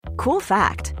Cool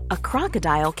fact, a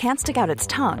crocodile can't stick out its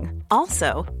tongue.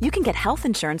 Also, you can get health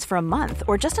insurance for a month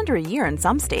or just under a year in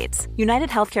some states. United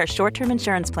Healthcare short-term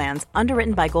insurance plans,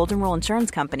 underwritten by Golden Rule Insurance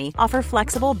Company, offer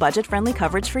flexible, budget-friendly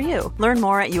coverage for you. Learn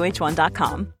more at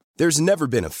UH1.com. There's never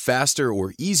been a faster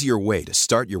or easier way to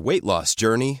start your weight loss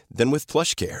journey than with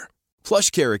PlushCare.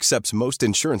 PlushCare accepts most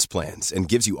insurance plans and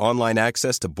gives you online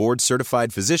access to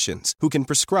board-certified physicians who can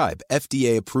prescribe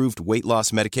FDA-approved weight loss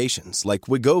medications like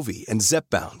Wegovy and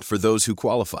Zepbound for those who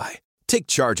qualify. Take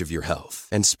charge of your health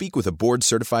and speak with a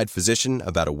board-certified physician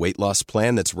about a weight loss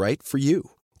plan that's right for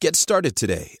you. Get started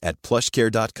today at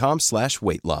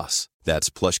plushcare.com/weight loss.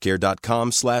 That's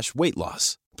plushcare.com/weight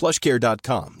loss.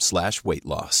 plushcare.com/weight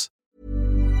loss.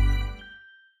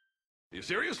 Are you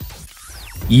serious?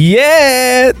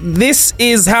 Yeah, this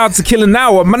is How to Kill an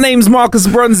Hour. My name's Marcus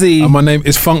Bronzy. And my name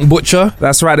is Funk Butcher.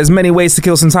 That's right, there's many ways to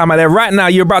kill some time out there. Right now,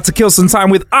 you're about to kill some time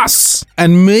with us.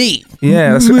 And me.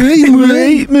 Yeah, that's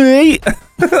me.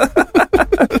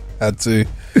 Had to.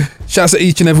 Shouts to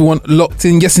each and everyone locked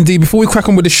in. Yes, indeed. Before we crack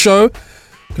on with the show,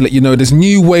 to let you know there's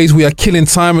new ways we are killing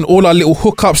time, and all our little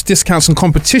hookups, discounts and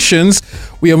competitions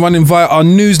we are running via our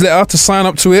newsletter. To sign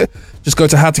up to it, just go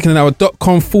to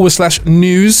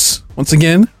howtokillanhour.com/news. Once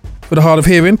again, for the hard of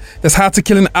hearing, that's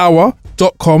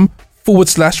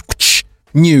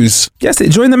howtokillanhour.com/news. Yes,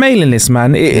 join the mailing list,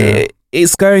 man.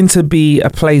 It's going to be a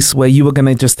place where you are going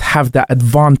to just have that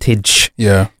advantage.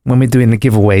 Yeah. When we're doing the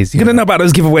giveaways. You're going to know about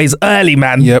those giveaways early,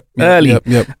 man. Yep. Early.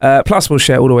 Yep. Plus, we'll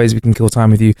share all the ways we can kill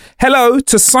time with you. Hello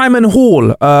to Simon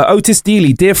Hall, Otis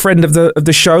Dealey, dear friend of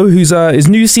the show, who's his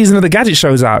new season of the Gadget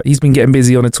Show's out. He's been getting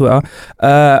busy on the Twitter.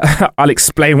 I'll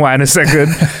explain why in a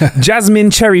second. Jasmine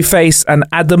Cherryface and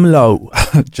Adam Lowe.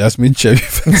 Jasmine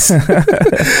Cherryface.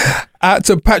 Out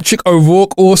to Patrick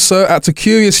O'Rourke also. Out to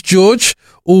Curious George,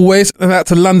 always. And out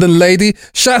to London Lady.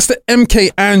 Shouts to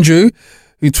MK Andrew,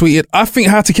 who tweeted, I think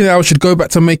How to Kill an Hour should go back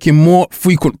to making more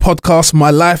frequent podcasts. My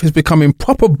life is becoming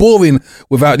proper boring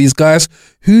without these guys.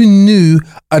 Who knew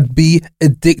I'd be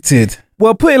addicted?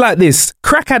 Well, put it like this.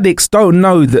 Crack addicts don't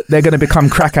know that they're going to become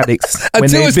crack addicts before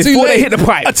they hit the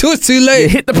pipe. Until it's too late. You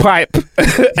hit the pipe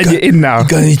and you're in now. You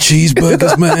got any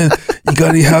cheeseburgers, man? You got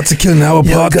any How to Kill an Hour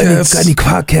podcasts? Got any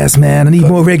podcasts, man? I need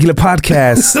more regular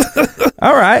podcasts.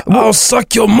 All right. Well, I'll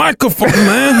suck your microphone,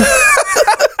 man.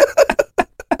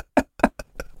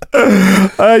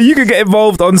 You can get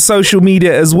involved on social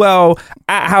media as well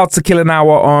at How to Kill an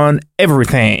Hour on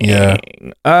everything. Yeah.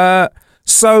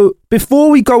 So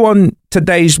before we go on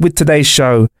today's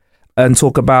show and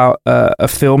talk about a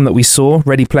film that we saw,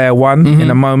 Ready Player One, in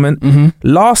a moment.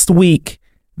 Last week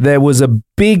there was a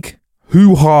big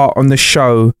hoo-ha on the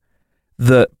show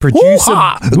that producer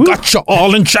got you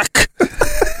all in check.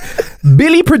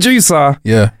 Billy Producer.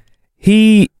 Yeah.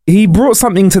 He brought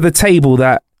something to the table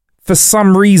that for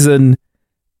some reason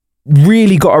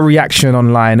really got a reaction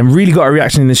online and really got a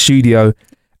reaction in the studio.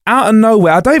 Out of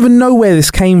nowhere, I don't even know where this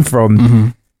came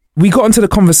from. We got into the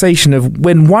conversation of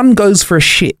when one goes for a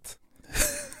shit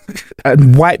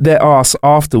and wipe their ass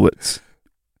afterwards.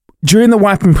 During the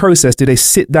wiping process, do they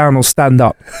sit down or stand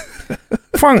up?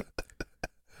 Funk,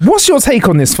 what's your take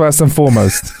on this first and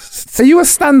foremost? Are you a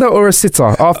stander or a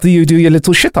sitter after you do your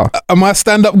little shitter? Am I a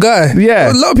stand-up guy?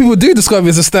 Yeah. A lot of people do describe me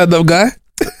as a stand-up guy.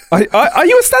 Are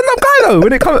you a stand-up guy though?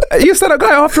 When it comes, are you a stand-up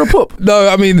guy after a poop? No,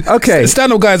 I mean, okay.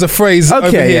 Stand-up guy is a phrase. Okay,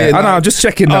 over here, yeah. I know. I'm just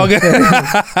checking. Now. Okay.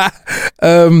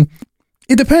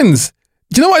 It depends.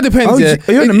 Do you know what it depends? Oh,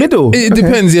 you're in the middle. It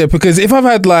depends, yeah. Because if I've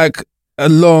had like a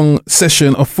long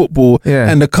session of football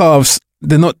and the calves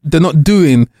they're not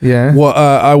doing what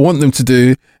I want them to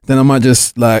do, then I might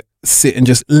just like sit and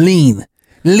just lean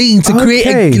to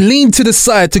create lean to the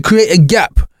side to create a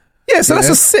gap. Yeah, so that's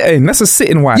a sitting. That's a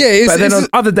sitting wipe. Yeah, but then on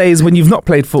other days when you've not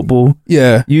played football,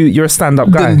 you're a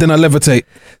stand-up guy. Then I levitate.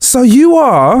 So you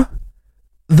are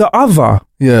the other.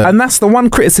 Yeah. And that's the one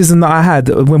criticism that I had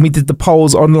when we did the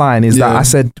polls online is that I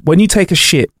said, when you take a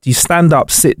shit, do you stand up,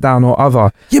 sit down or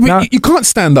other? Yeah, but you can't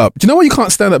stand up. Do you know why you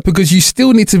can't stand up? Because you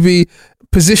still need to be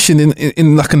positioned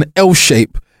in like an L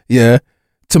shape, to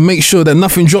make sure that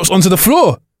nothing drops onto the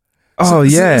floor. Oh,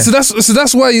 So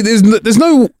that's why there's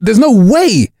no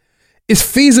way it's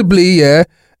feasibly,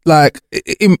 like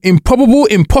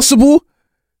impossible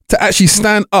to actually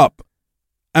stand up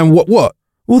and what?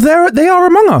 Well, they are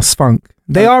among us, Funk.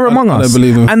 They are among us. I don't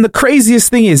believe them. And the craziest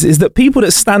thing is that people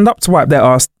that stand up to wipe their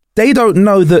ass, they don't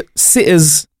know that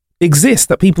sitters exist,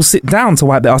 that people sit down to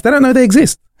wipe their ass. They don't know they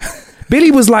exist. Billy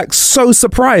was like so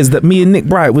surprised that me and Nick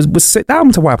Bright was sit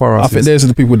down to wipe our asses. I think those are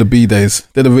the people with the B-days.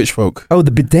 They're the rich folk. Oh,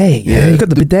 the bidet. Yeah, you got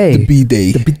the bidet. The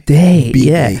B-day. The bidet.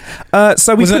 Yeah.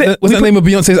 So we was that the name of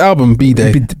Beyonce's album,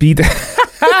 B-day? B-day.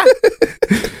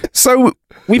 So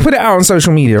we put it out on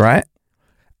social media, right?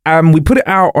 We put it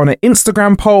out on an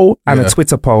Instagram poll and a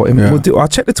Twitter poll. And I'll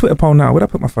check the Twitter poll now. Where'd I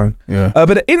put my phone? Yeah.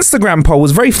 But the Instagram poll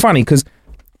was very funny because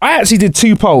I actually did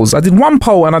 2 polls. I did one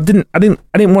poll and I didn't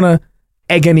want to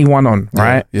egg anyone on,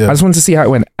 right? Yeah. I just wanted to see how it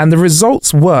went. And the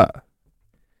results were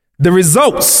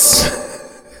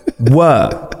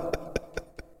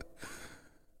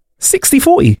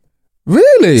 60-40.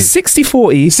 Really?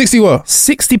 60-40. 60 what?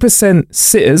 60%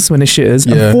 sitters when they're shitters,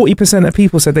 and 40% of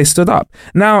people said they stood up.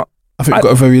 Now, I think we've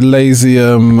got a very lazy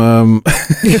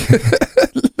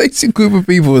lazy group of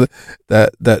people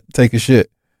that take a shit.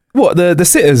 What, the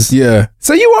sitters? Yeah.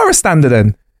 So you are a stander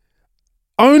then?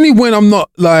 Only when I'm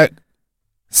not like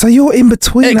So you're in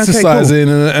between. exercising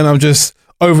Okay, cool. and I'm just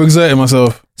overexerting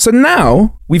myself. So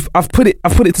now I've put it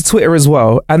to Twitter as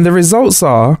well, and the results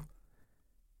are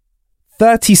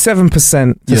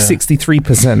 37% to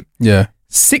 63%. Yeah.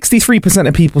 63%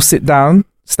 of people sit down,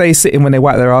 stay sitting when they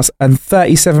wipe their ass, and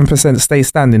 37% stay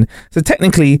standing. So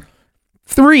technically,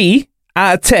 3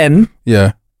 out of 10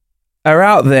 are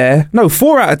out there. No,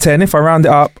 4 out of 10, if I round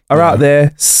it up, are out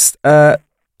there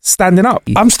standing up.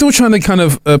 I'm still trying to kind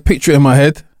of picture it in my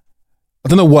head. I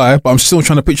don't know why, but I'm still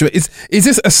trying to picture it. Is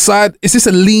this a side? Is this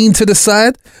a lean to the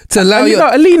side to allow you?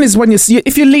 A lean is when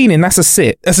if you're leaning, that's a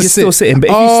sit. That's a you're sit. still sitting. But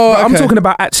I'm talking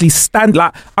about actually stand.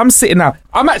 Like I'm sitting now.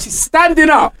 I'm actually standing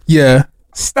up. Yeah.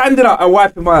 Standing up and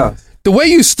wiping my ass. The way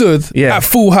you stood at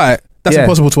full height, that's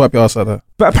impossible to wipe your ass like that.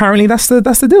 But apparently that's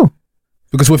the deal.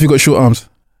 Because what if you got short arms?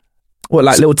 What,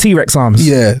 like little T-Rex arms?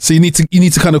 Yeah. So you need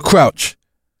to kind of crouch.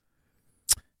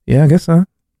 Yeah, I guess so.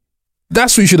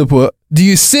 That's what you should have put. Do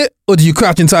you sit or do you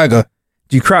crouch in tiger?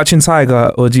 Do you crouch in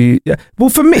tiger or do you... Yeah. Well,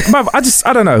 for me, bruv,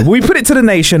 I don't know. We put it to the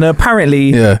nation,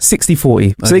 apparently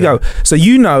 60-40. So there you go. So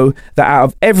you know that out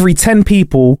of every 10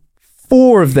 people,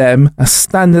 4 of them are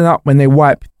standing up when they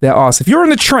wipe their ass. If you're on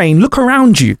the train, look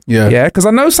around you. Yeah. Because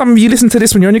I know some of you listen to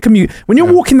this when you're on your commute. When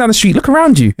you're walking down the street, look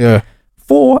around you. Yeah.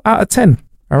 4 out of 10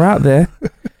 are out there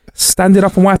standing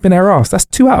up and wiping their ass. That's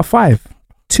 2 out of 5.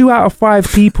 2 out of 5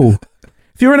 people.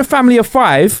 If you're in a family of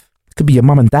 5, it could be your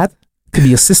mum and dad, it could be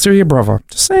your sister or your brother.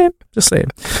 Just saying.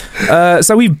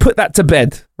 So we've put that to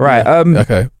bed, right?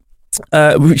 Okay.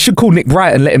 We should call Nick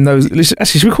Bright and let him know. Actually,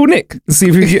 should we call Nick and see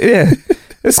if we can?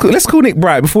 Let's call Nick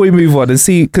Bright before we move on and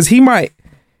see, because he might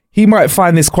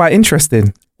find this quite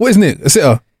interesting. What is Nick? A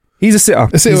sitter? He's a sitter.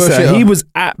 A sitter or a shitter? He was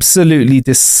absolutely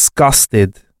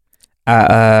disgusted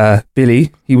at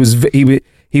Billy. He was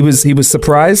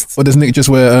surprised. Or does Nick just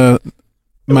wear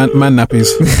man nappies?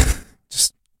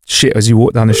 Just shit as you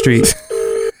walk down the street.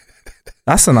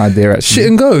 That's an idea, actually. Shit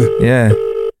and go. Yeah.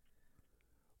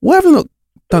 Why have I not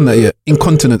done that yet?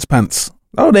 Incontinence pants.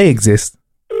 Oh, they exist.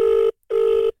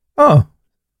 Oh.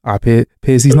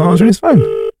 Appears he's not answering his phone.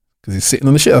 Because he's sitting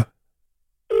on the shitter.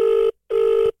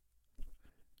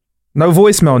 No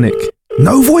voicemail, Nick.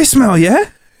 No voicemail, yeah?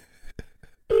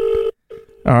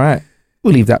 All right.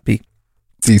 We'll leave that be.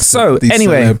 These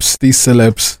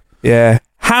celebs. Yeah.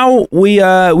 How we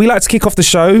like to kick off the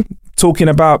show talking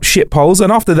about shit polls,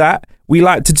 and after that we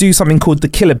like to do something called the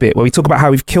killer bit, where we talk about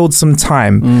how we've killed some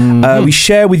time. We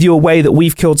share with you a way that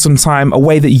we've killed some time, a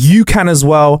way that you can as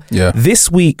well. Yeah. This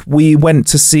week we went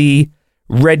to see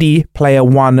Ready Player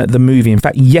One, the movie. In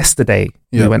fact, yesterday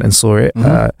we went and saw it.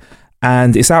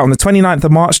 And it's out on the 29th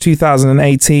of March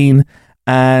 2018,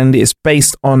 and it's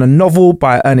based on a novel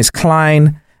by Ernest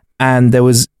Cline, and there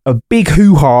was a big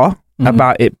hoo-ha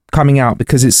about it coming out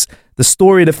because it's the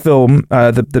story of the film,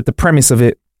 the premise of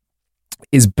it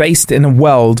is based in a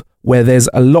world where there's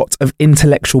a lot of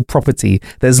intellectual property.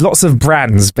 There's lots of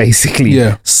brands basically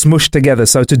smushed together.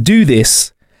 So to do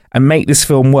this and make this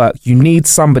film work, you need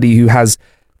somebody who has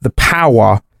the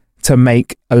power to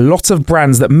make a lot of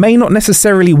brands that may not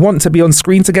necessarily want to be on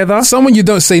screen together. Someone you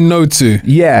don't say no to.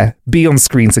 Yeah, be on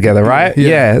screen together, right?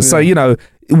 Yeah. So, you know,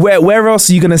 where else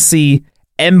are you going to see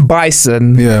M.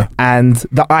 Bison and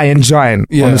the Iron Giant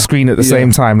on the screen at the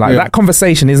same time? Like that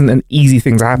conversation isn't an easy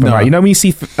thing to happen, right? You know, when you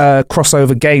see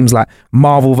crossover games like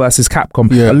Marvel versus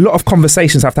Capcom, a lot of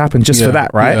conversations have to happen just for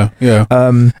that, right?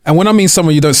 And when I mean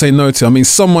someone you don't say no to, I mean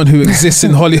someone who exists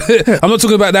in Hollywood. I'm not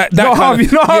talking about that not Harvey,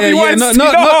 not Harvey Weinstein,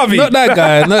 not Harvey. Not that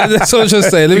guy. No, that's what I was just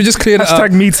saying. Let me just clear that up.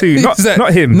 Hashtag me too. Not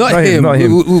him. Not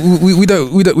him. We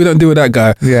don't deal with that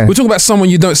guy. Yeah. We're talking about someone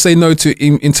you don't say no to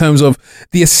in terms of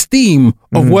the esteem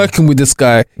of working with this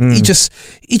guy. He just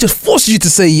forces you to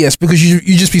say yes because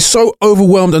you just be so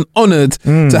overwhelmed and honored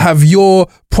to have your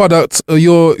product or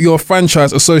your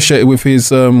franchise associated with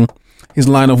his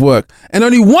line of work. And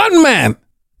only one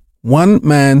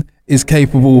man is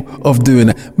capable of doing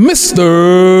it. Mr.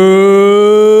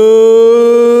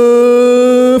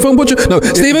 from Don't put your... No,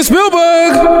 Steven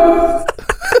Spielberg!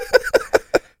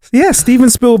 Yeah, Steven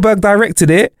Spielberg directed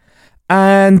it.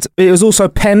 And it was also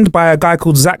penned by a guy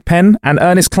called Zach Penn, and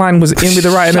Ernest Cline was in with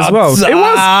the writing as well. It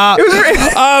was written.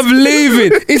 I'm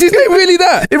leaving. Is his name really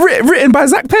that? Written by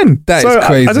Zach Penn. That is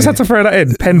crazy. I just had to throw that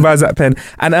in. Penned by Zach Penn.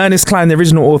 And Ernest Cline, the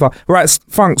original author. Right,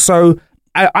 Funk, so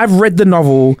I've read the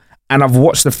novel and I've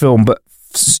watched the film, but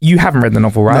you haven't read the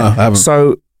novel, right? No, I haven't.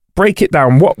 So break it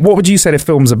down. What would you say the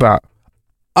film's about?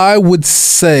 I would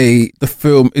say the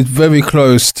film is very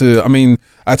close to... I mean,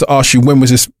 I had to ask you, when was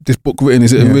this book written?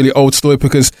 Is it a really old story?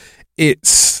 Because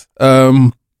it's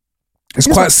quite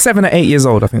like 7 or 8 years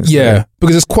old, I think. Yeah,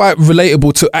 because it's quite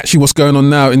relatable to actually what's going on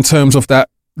now in terms of that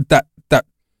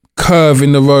curve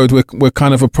in the road we're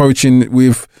kind of approaching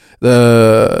with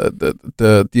the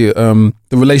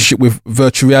relationship with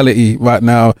virtual reality right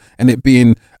now, and it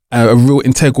being a real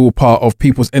integral part of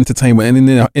people's entertainment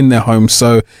and in their homes.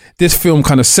 So this film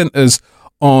kind of centers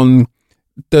on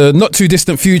the not too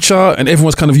distant future, and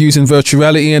everyone's kind of using virtual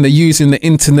reality, and they're using the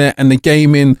internet and the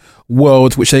gaming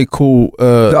world, which they call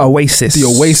the Oasis. The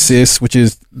Oasis, which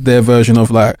is their version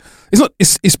of like,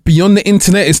 it's beyond the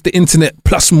internet. It's the internet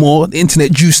plus more, the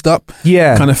internet juiced up,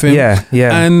 kind of thing. Yeah.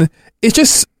 And it's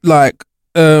just like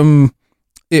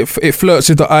it flirts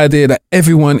with the idea that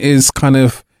everyone is kind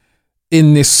of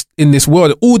in this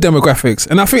world, all demographics.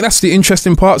 And I think that's the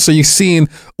interesting part. So you're seeing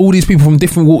all these people from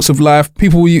different walks of life,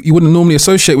 people you wouldn't normally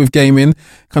associate with gaming,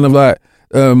 kind of like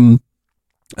the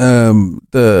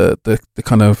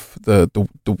kind of the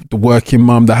working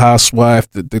mum, the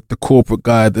housewife, the corporate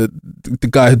guy, the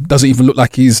guy who doesn't even look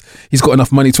like he's got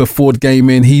enough money to afford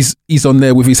gaming. He's on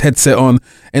there with his headset on,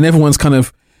 and everyone's kind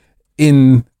of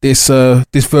in this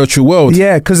virtual world.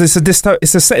 Yeah, because it's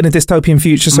a set in a dystopian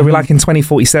future, so we're like in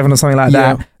 2047 or something like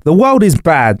that. The world is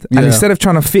bad, and instead of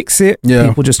trying to fix it,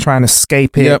 people just try and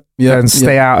escape it and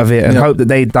stay out of it and hope that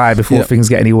they die before things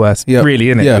get any worse. Really,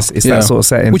 isn't it? It's that sort of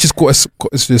setting, which is quite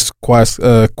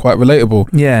relatable.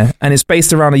 Yeah, and it's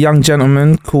based around a young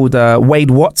gentleman called Wade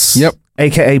Watts,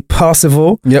 aka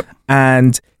Parzival,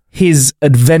 and his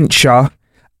adventure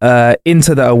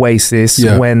into the Oasis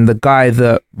when the guy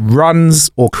that runs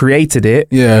or created it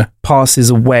passes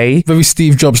away. Very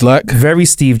Steve Jobs like.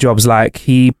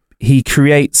 He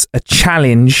creates a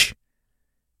challenge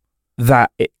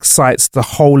that excites the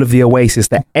whole of the Oasis,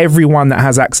 that everyone that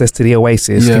has access to the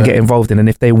Oasis can get involved in. And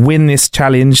if they win this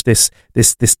challenge, this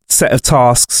set of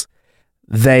tasks,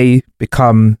 they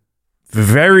become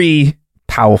very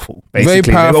powerful, basically.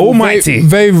 Very powerful, almighty,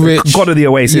 very rich, god of the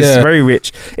Oasis, very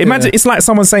rich. Imagine it's like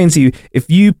someone saying to you, if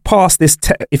you pass this,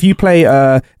 if you play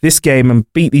this game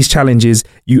and beat these challenges,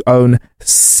 you own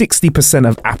 60%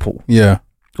 of Apple.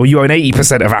 Or you own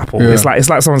 80% of Apple. It's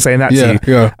like someone saying that to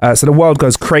you. So the world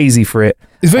goes crazy for it.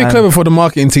 It's very clever for the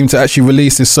marketing team to actually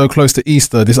release this so close to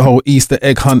Easter, this whole Easter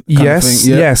egg hunt kind of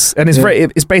thing. Yes, and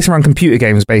it's based around computer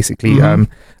games, basically,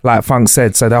 like Funk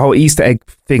said. So the whole Easter egg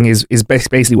thing is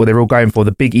basically what they're all going for,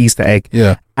 the big Easter egg.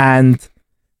 And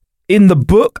in the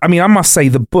book, I mean, I must say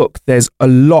the book, there's a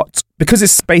lot, because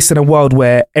it's based in a world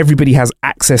where everybody has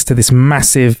access to this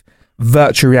massive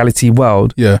virtual reality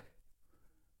world.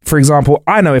 For example,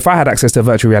 I know if I had access to a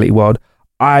virtual reality world,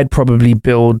 I'd probably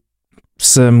build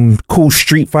some cool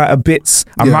Street Fighter bits.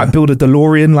 I might build a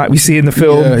DeLorean like we see in the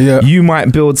film. You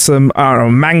might build some, I don't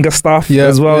know, manga stuff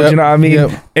as well. Do you know what I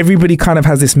mean? Everybody kind of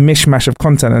has this mishmash of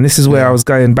content, and this is where I was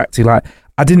going back to. Like,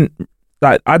 I didn't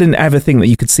ever think that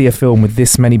you could see a film with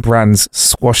this many brands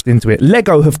squashed into it.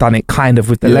 Lego have done it kind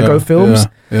of with the Lego films,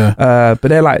 but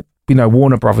they're like,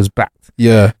 Warner Brothers backed. Do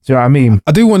you know what I mean?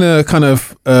 I do want to kind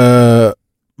of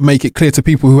make it clear to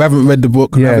people who haven't read the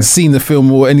book, who haven't seen the film,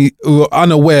 who are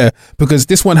unaware, because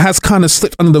this one has kind of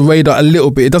slipped under the radar a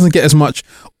little bit. It doesn't get as much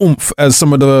oomph as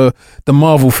some of the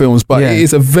Marvel films, but it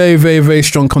is a very, very, very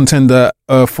strong contender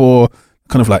for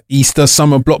kind of like Easter,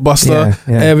 summer blockbuster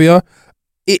area.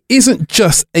 It isn't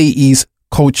just 80s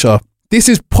culture. This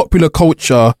is popular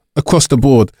culture across the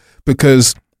board,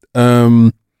 because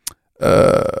the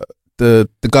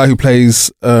guy who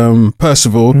plays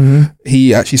Percival,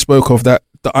 he actually spoke of that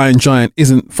the Iron Giant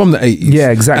isn't from the 80s.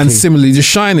 Yeah, exactly. And similarly, The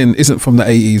Shining isn't from the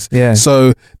 80s. Yeah.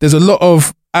 So there's a lot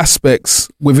of aspects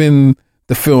within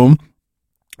the film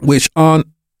which aren't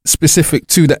specific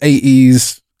to the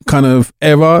 80s kind of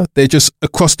era. They're just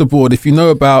across the board. If you know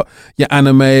about your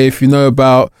anime, if you know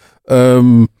about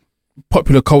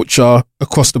popular culture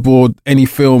across the board, any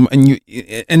film,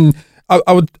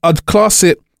 I'd class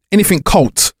it, anything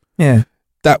cult.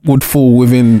 That would fall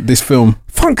within this film.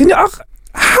 Funk,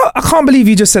 I can't believe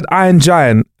you just said Iron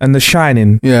Giant and The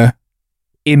Shining.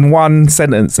 in one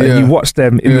sentence and you watch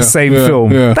them in the same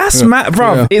film. That's mad,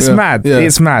 bruv. It's mad.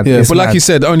 It's mad. Yeah. It's But like mad. you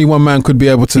said, only one man could be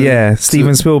able to. Yeah,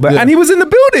 Steven Spielberg. yeah. And he was in the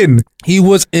building. He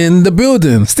was in the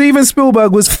building. Steven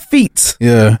Spielberg was feet.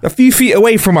 Yeah. A few feet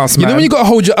away from us, man. You know when you got to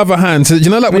hold your other hand to,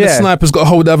 you know, like when the sniper's got to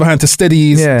hold the other hand to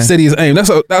steady his aim.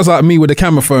 That was like me with the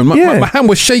camera phone. My hand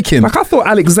was shaking. Like I thought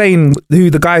Alex Zane,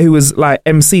 the guy who was like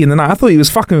MC in the night, I thought he was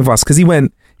fucking with us because he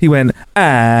went,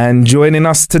 and joining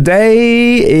us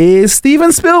today is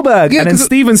Steven Spielberg. And then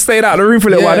Steven stayed out of the room for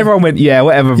a little while. And everyone went, yeah,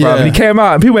 whatever, bro. And he came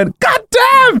out and people went, God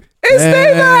damn, it's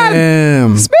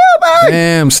Steven Spielberg.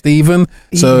 Damn, Steven.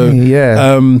 So,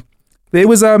 it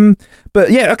was, but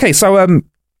yeah, okay. So,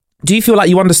 do you feel like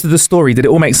you understood the story? Did it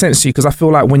all make sense to you? Because I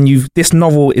feel like this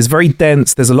novel is very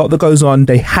dense. There's a lot that goes on.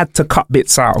 They had to cut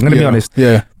bits out. I'm going to be honest.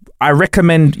 Yeah. I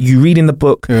recommend you reading the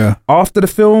book after the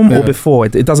film or before.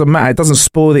 It doesn't matter. It doesn't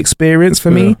spoil the experience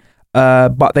for me.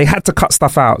 But they had to cut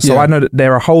stuff out. So I know that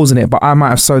there are holes in it, but I might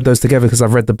have sewed those together because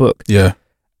I've read the book. Yeah.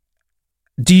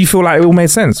 Do you feel like it all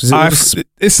made sense?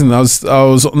 Listen, I was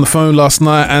on the phone last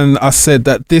night and I said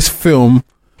that this film,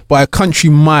 by a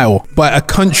country mile,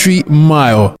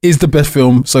 is the best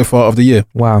film so far of the year.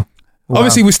 Wow.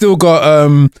 Obviously, we still got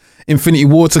Infinity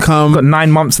War to come. We've got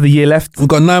 9 months of the year left. We've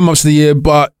got 9 months of the year,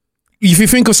 but if you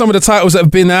think of some of the titles that have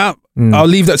been out, I'll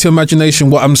leave that to your imagination.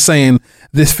 What I'm saying,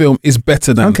 this film is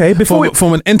better than. Okay,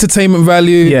 from an entertainment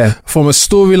value, from a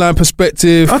storyline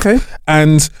perspective. Okay.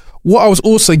 And what I was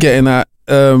also getting at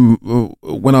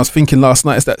when I was thinking last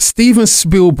night is that Steven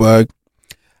Spielberg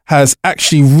has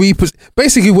actually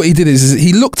basically what he did is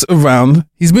he looked around.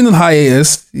 He's been on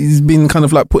hiatus. He's been kind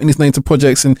of like putting his name to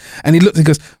projects and he looked and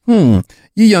goes, you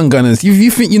young gunners,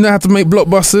 you think you know how to make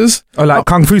blockbusters? Oh, like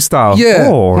Kung Fu style? Yeah.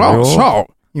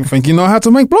 You think you know how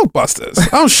to make blockbusters?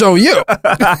 I'll show you.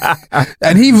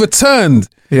 And he returned.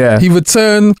 Yeah. He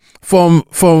returned from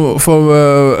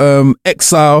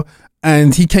exile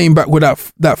and he came back with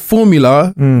that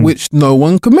formula which no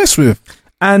one could mess with.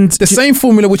 And the same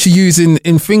formula which you use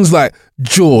in things like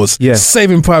Jaws,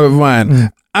 Saving Private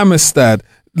Ryan, Amistad,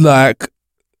 like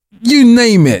you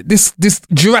name it. This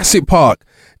Jurassic Park.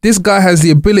 This guy has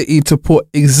the ability to put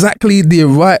exactly the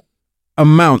right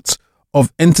amount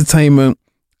of entertainment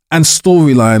and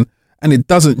storyline, and it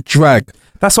doesn't drag.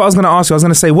 That's what I was going to ask you. I was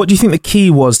going to say, what do you think the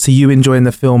key was to you enjoying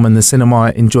the film and the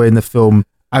cinema enjoying the film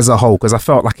as a whole? Because I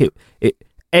felt like it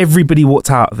everybody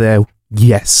walked out there.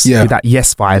 Yes, with that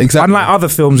yes vibe. Exactly. Unlike other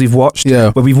films we've watched,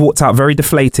 where we've walked out very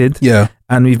deflated,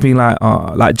 and we've been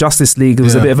like Justice League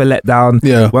was a bit of a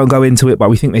letdown. Won't go into it,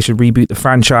 but we think they should reboot the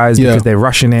franchise because they're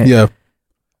rushing it.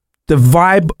 The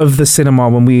vibe of the cinema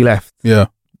when we left,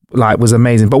 was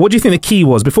amazing. But what do you think the key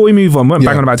was? Before we move on, we won't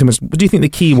bang on about it too much. What do you think the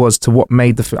key was to what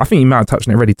made the film? I think you might have touched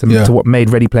on it already. To what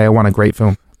made Ready Player One a great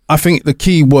film. I think the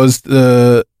key was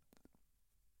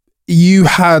you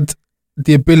had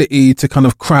the ability to kind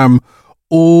of cram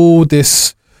all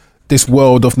this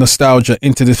world of nostalgia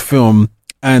into this film,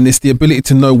 and it's the ability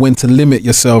to know when to limit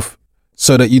yourself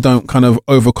so that you don't kind of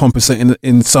overcompensate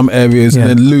in some areas and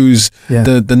then lose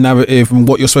the narrative and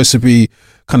what you're supposed to be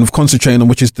kind of concentrating on,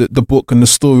 which is the book and the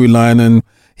storyline. And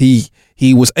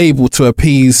he was able to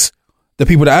appease the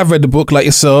people that have read the book, like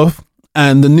yourself,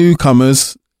 and the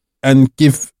newcomers, and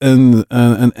give an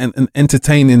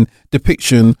entertaining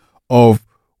depiction of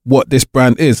what this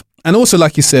brand is. And also,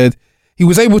 like you said, he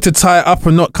was able to tie it up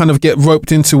and not kind of get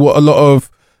roped into what a lot of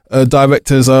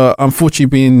directors are unfortunately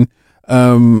being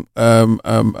bound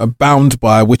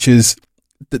by, which is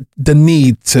the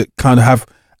need to kind of have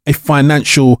a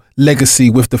financial legacy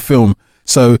with the film.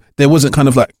 So there wasn't kind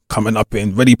of like coming up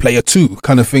in Ready Player 2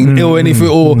 kind of thing or anything,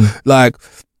 or like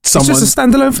someone. It's just a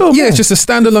standalone film. Yeah, it's just a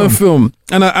standalone film.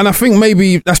 And I think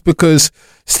maybe that's because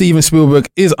Steven Spielberg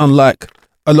is unlike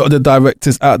a lot of the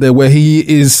directors out there, where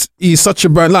he's such a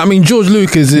brand. Like, I mean, George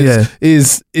Lucas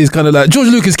is kind of like, George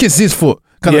Lucas kisses his foot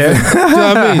kind of thing. Do you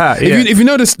know what I mean? If you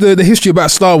notice the history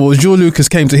about Star Wars, George Lucas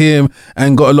came to him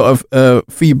and got a lot of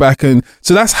feedback, and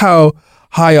so that's how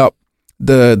high up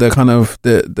the kind of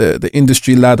the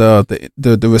industry ladder,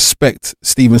 the respect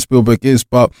Steven Spielberg is.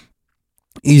 But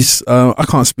he's I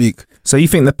can't speak. So you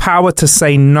think the power to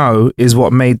say no is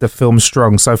what made the film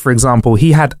strong? So, for example,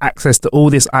 he had access to all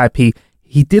this IP.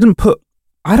 He didn't put,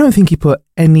 I don't think he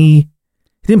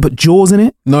didn't put Jaws in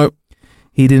it. No.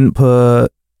 He didn't put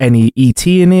any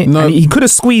E.T. in it. No. And he could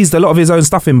have squeezed a lot of his own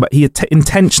stuff in, but he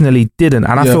intentionally didn't.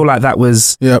 And I feel like that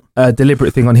was a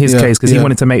deliberate thing on his case, because he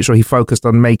wanted to make sure he focused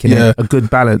on making it a good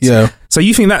balance. Yeah. So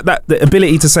you think that the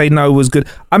ability to say no was good?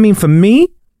 I mean, for me,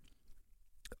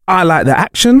 I like the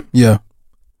action. Yeah.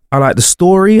 I like the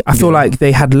story. I feel like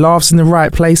they had laughs in the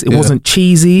right place. It wasn't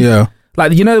cheesy. Yeah.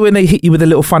 Like, you know when they hit you with a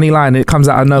little funny line and it comes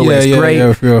out of nowhere? It's great.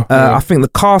 Yeah. I think the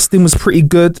casting was pretty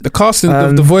good. The casting,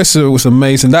 the voice was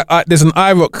amazing. There's an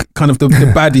IROC kind of the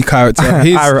baddie character.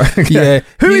 IROC.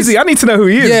 Who is he? I need to know who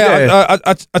he is.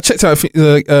 I checked out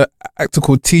an actor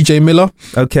called TJ Miller.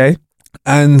 Okay.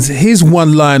 And his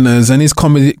one-liners and his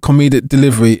comedic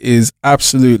delivery is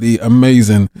absolutely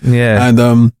amazing. Yeah.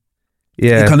 And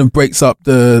it kind of breaks up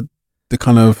the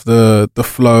kind of the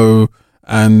flow,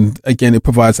 and again it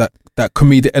provides that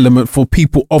comedic element for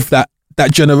people of that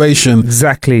generation.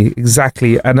 Exactly.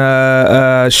 And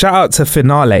shout out to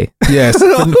Finale. Yes,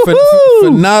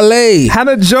 Finale.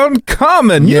 Hannah John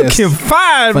Carmen, yes. Looking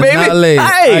fine, Finale. Baby.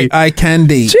 Hey, eye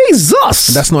candy. Jesus,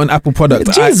 that's not an Apple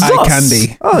product. Jesus. Eye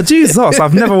candy. Oh Jesus,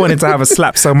 I've never wanted to have a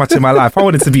slap so much in my life. I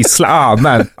wanted to be slap. Oh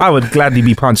man, I would gladly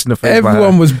be punched in the face.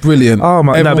 Everyone was brilliant. Oh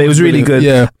my, no, but it was really good.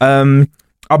 Yeah.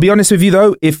 I'll be honest with you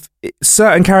though, if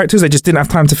certain characters they just didn't have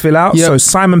time to fill out. Yep. So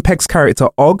Simon Pegg's character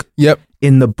Og. Yep.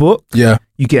 In the book, you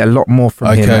get a lot more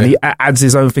from him, and he adds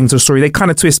his own thing to the story. They kind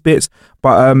of twist bits,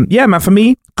 but man, for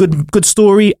me, good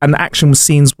story, and the action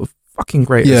scenes were fucking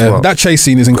great as well. That chase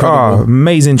scene is incredible. Oh,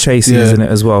 amazing chase scenes in it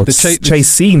as well. The chase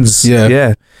scenes,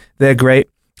 they're great.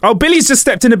 Oh, Billy's just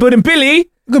stepped in the building. Billy,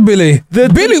 look at Billy.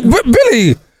 Billy,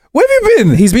 where have you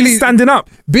been? He's been standing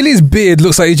up. Billy's beard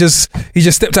looks like he just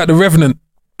stepped out the Revenant.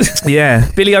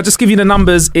 Yeah, Billy, I'll just give you the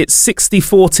numbers. It's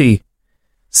 60-40.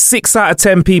 6 out of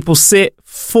 10 people sit,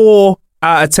 4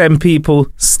 out of 10 people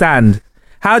stand.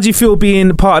 How do you feel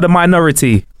being part of the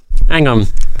minority? Hang on.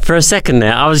 For a second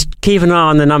there, I was keeping an eye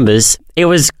on the numbers. It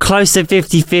was close to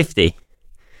 50-50.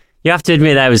 You have to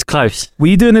admit that it was close. Were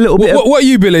you doing a little bit What are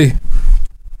you, Billy?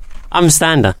 I'm a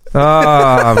stander.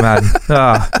 Oh, man.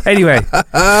 Anyway,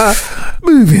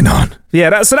 moving on.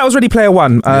 Yeah, so that was Ready Player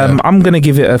One. I'm going to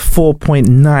give it a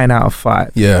 4.9 out of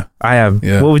 5. Yeah. I am.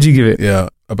 Yeah. What would you give it? Yeah.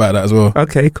 About that as well.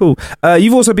 Okay, cool.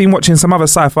 You've also been watching some other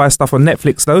sci-fi stuff on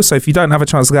Netflix though, so if you don't have a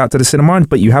chance to go out to the cinema,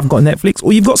 but you have got Netflix,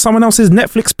 or you've got someone else's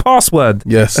Netflix password.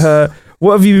 Yes.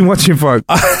 What have you been watching, folk?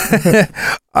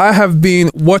 I have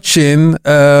been watching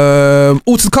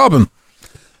Altered Carbon.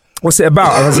 What's it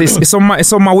about? It's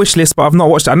on my wish list, but I've not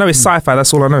watched it. I know it's sci-fi,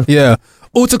 that's all I know. Yeah.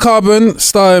 Altered Carbon,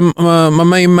 starring my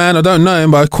main man, I don't know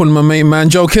him, but I call him my main man,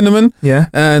 Joel Kinnaman. Yeah.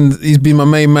 And he's been my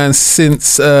main man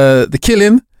since The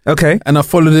Killing. Okay. And I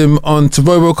followed him on to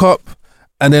RoboCop,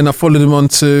 and then I followed him on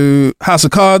to House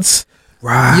of Cards.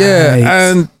 Right. Yeah,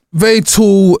 and very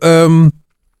tall,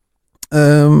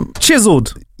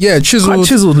 chiseled. Yeah, chiseled. Quite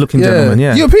chiseled looking gentleman,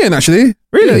 yeah. European, actually.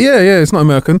 Really? Yeah, it's not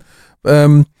American.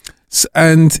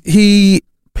 And he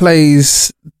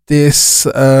plays this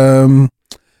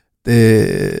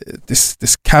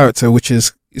this character, which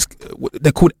is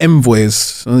they're called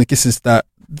envoys. I guess it's that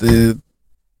the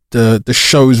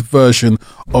show's version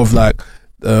of like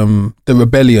the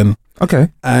rebellion. Okay.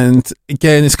 And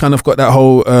again, it's kind of got that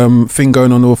whole thing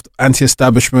going on with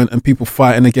anti-establishment and people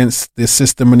fighting against the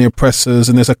system and the oppressors,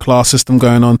 and there's a class system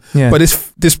going on. Yeah. But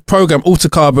this program,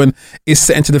 Altered Carbon, is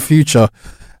set into the future,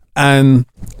 and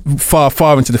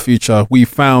far into the future. We've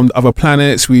found other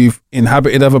planets, we've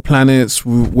inhabited other planets,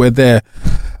 we're there.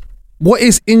 What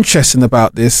is interesting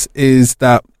about this is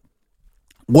that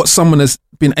what someone has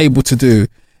been able to do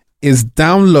is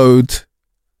download,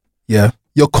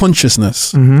 your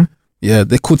consciousness. Mm-hmm. Yeah,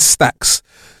 they're called stacks.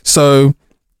 So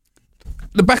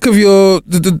the back of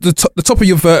the top of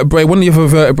your vertebrae, one of your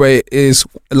vertebrae is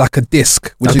like a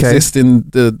disc, which exists in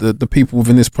the people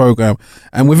within this program.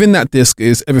 And within that disc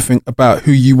is everything about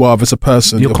who you are as a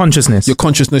person. Your consciousness. Your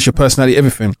consciousness, your personality,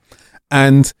 everything.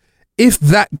 And if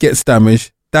that gets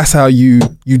damaged, that's how you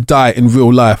die in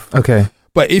real life. Okay.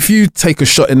 But if you take a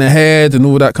shot in the head and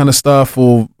all that kind of stuff,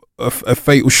 or a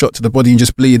fatal shot to the body and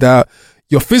just bleed out,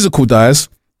 your physical dies,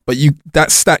 but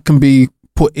that stack can be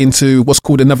put into what's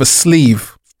called another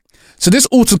sleeve. So this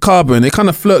Altered Carbon, it kind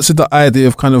of flirts with the idea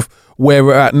of kind of where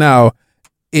we're at now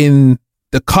in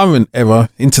the current era,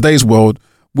 in today's world,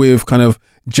 with kind of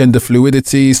gender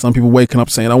fluidity, some people waking up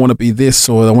saying, I want to be this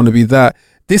or I want to be that.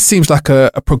 This seems like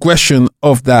a progression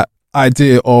of that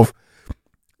idea of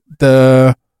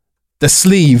the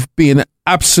sleeve being an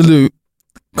absolute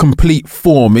complete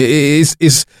form. It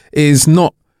is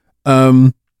not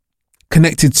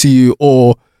connected to you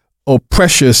or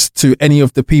precious to any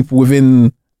of the people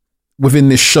within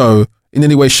this show in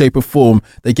any way, shape or form.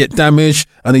 They get damaged.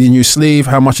 I need a new sleeve.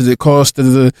 How much does it cost?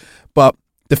 But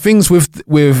the things with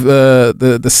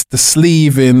the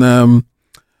sleeve in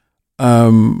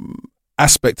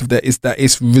aspect of that is that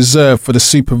it's reserved for the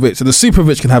super rich. So the super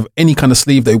rich can have any kind of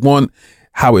sleeve they want,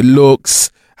 how it looks,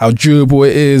 how durable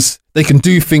it is. They can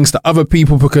do things to other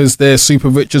people because they're super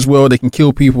rich as well. They can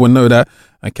kill people and know that,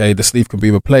 okay, the sleeve can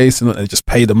be replaced, and they just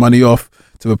pay the money off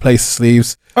to replace the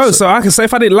sleeves. Oh, so I can say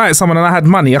if I didn't like someone and I had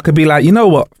money, I could be like, you know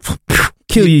what?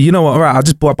 Kill you. You know what? All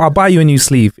right, I'll buy you a new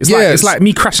sleeve. It's like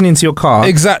me crashing into your car.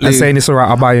 Exactly. And saying it's all right,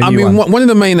 I'll buy you a new one. One of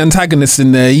the main antagonists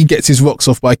in there, he gets his rocks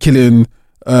off by killing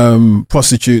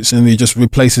prostitutes, and he just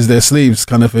replaces their sleeves,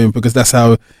 kind of thing, because that's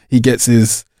how he gets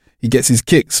his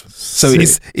kicks. So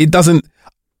it doesn't.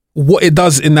 What it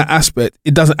does in that aspect,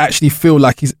 it doesn't actually feel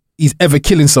like he's ever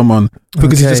killing someone,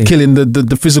 because he's just killing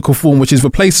the physical form, which is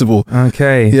replaceable.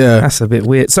 Okay. Yeah. That's a bit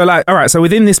weird. So like, all right, so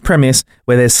within this premise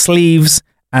where there's sleeves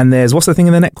and there's, what's the thing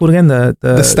in the neck called again?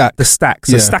 The stack. The stack.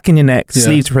 So stack in your neck,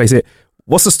 sleeves to replace it.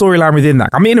 What's the storyline within that?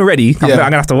 I'm in already. I'm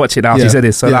gonna have to watch it after you said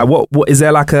this. So like, what is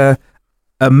there like a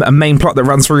main plot that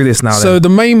runs through this now? So the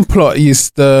main plot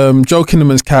is the Joel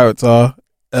Kinnaman's character.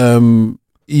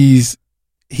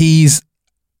 He's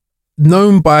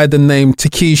known by the name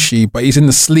Takeshi, but he's in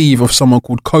the sleeve of someone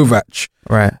called Kovac.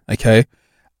 Right. Okay.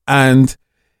 And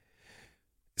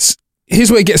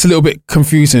here's where it gets a little bit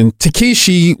confusing.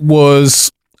 Takeshi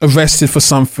was arrested for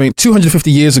something 250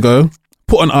 years ago,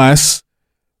 put on ice,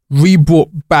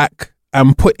 re-brought back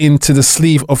and put into the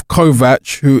sleeve of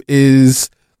Kovac, who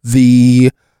is the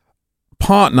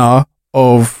partner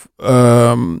of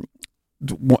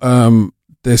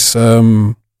this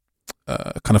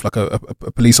kind of like a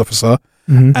police officer,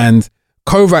 and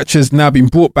Kovac has now been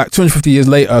brought back 250 years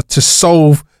later to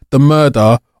solve the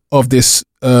murder of this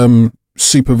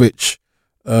super rich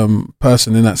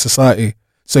person in that society.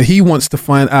 So he wants to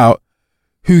find out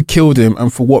who killed him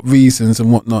and for what reasons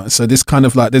and whatnot. So there's kind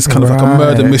of like a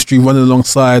murder mystery running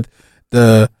alongside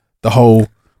the whole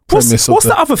premise. What's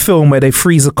the other film where they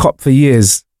freeze a cop for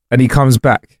years and he comes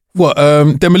back? What,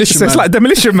 Demolition Man? It's like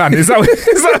Demolition Man. Is that what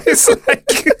it's like?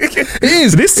 It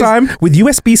is. This time with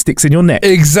USB sticks in your neck.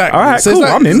 Exactly. All right, so cool.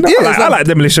 I'm in. I like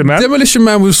Demolition Man. Demolition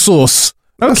Man with sauce.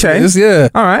 Okay. Yeah.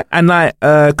 All right. And like,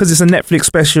 because it's a Netflix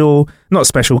special, not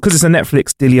special, because it's a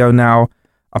Netflix dealio now,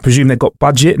 I presume they got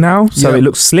budget now, so it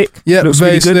looks slick. Yeah, it looks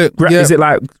really good. Is it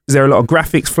like, is there a lot of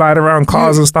graphics flying around,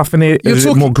 cars and stuff in it? Or is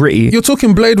it more gritty? You're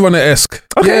talking Blade Runner-esque.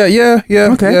 Okay. Yeah.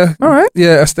 Okay. Yeah. All right.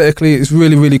 Yeah, aesthetically, it's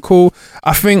really, really cool.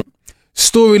 I think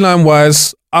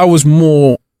storyline-wise, I was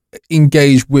more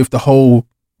engaged with the whole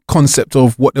concept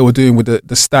of what they were doing with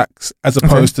the stacks, as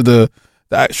opposed to the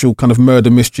actual kind of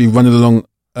murder mystery running along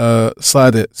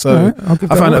side it. So I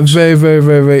find it very, very,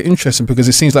 very, very interesting, because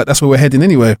it seems like that's where we're heading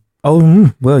anyway.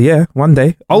 Oh, well, yeah, one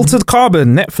day. Altered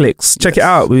Carbon, Netflix. Check it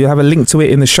out. We have a link to it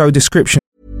in the show description.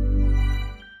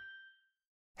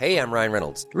 Hey, I'm Ryan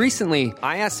Reynolds. Recently,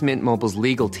 I asked Mint Mobile's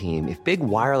legal team if big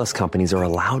wireless companies are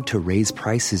allowed to raise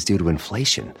prices due to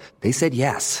inflation. They said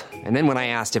yes. And then when I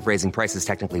asked if raising prices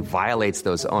technically violates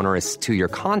those onerous 2-year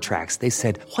contracts, they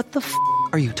said, "What the f***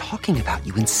 are you talking about,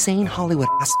 you insane Hollywood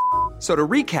ass?" So to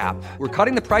recap, we're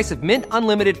cutting the price of Mint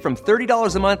Unlimited from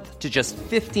 $30 a month to just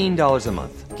 $15 a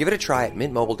month. Give it a try at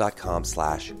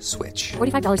mintmobile.com/switch.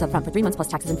 $45 up front for 3 months plus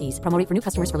taxes and fees. Promo rate for new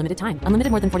customers for limited time. Unlimited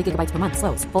more than 40 gigabytes per month.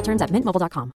 Slows full terms at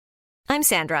mintmobile.com. I'm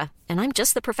Sandra, and I'm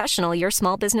just the professional your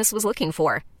small business was looking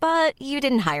for. But you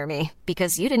didn't hire me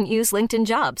because you didn't use LinkedIn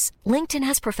Jobs. LinkedIn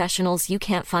has professionals you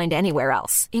can't find anywhere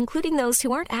else, including those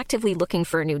who aren't actively looking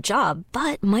for a new job,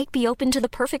 but might be open to the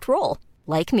perfect role,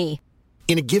 like me.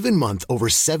 In a given month, over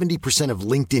 70% of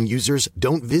LinkedIn users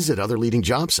don't visit other leading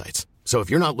job sites. So if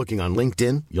you're not looking on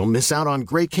LinkedIn, you'll miss out on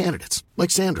great candidates like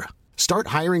Sandra. Start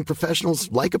hiring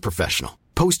professionals like a professional.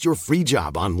 Post your free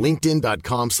job on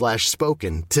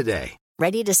linkedin.com/spoken today.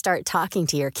 Ready to start talking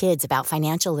to your kids about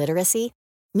financial literacy?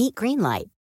 Meet Greenlight,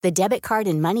 the debit card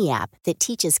and money app that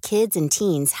teaches kids and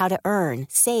teens how to earn,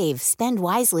 save, spend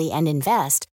wisely, and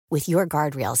invest with your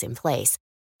guardrails in place.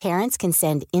 Parents can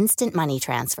send instant money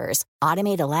transfers,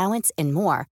 automate allowance, and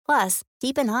more. Plus,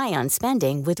 keep an eye on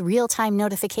spending with real-time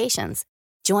notifications.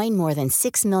 Join more than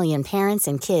 6 million parents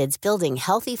and kids building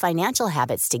healthy financial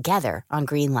habits together on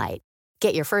Greenlight.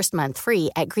 Get your first month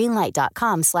free at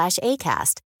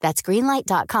greenlight.com/ACAST. That's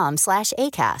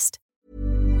greenlight.com/ACAST.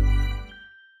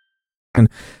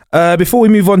 Before we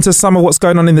move on to some of what's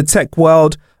going on in the tech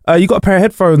world, you got a pair of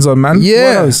headphones on, man.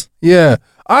 Yeah.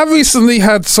 I recently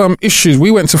had some issues. We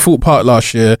went to Thorpe Park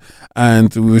last year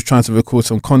and we were trying to record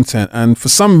some content, and for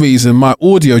some reason my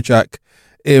audio jack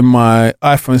in my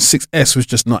iPhone 6S was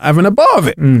just not having a bar of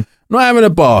it. Not having a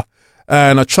bar.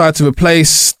 And I tried to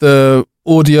replace the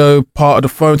audio part of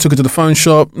the phone, took it to the phone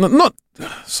shop.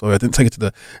 Sorry, I didn't take it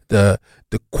to the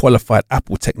qualified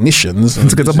Apple technicians.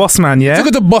 Took it to Boss Man, yeah? Took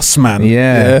it to Boss Man.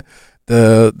 Yeah.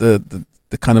 The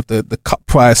the kind of the cut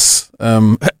price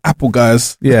Apple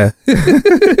guys. Yeah.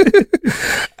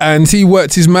 And he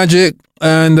worked his magic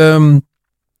and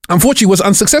unfortunately was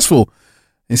unsuccessful.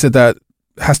 He said that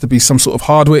it has to be some sort of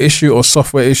hardware issue or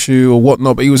software issue or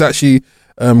whatnot, but he was actually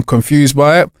confused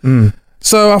by it.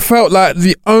 So I felt like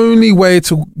the only way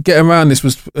to get around this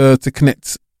was to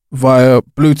connect via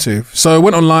Bluetooth. So I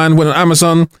went online, went on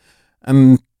Amazon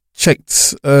and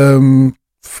checked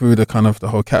through the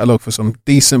whole catalogue for some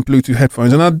decent Bluetooth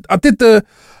headphones. And I did the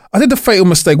fatal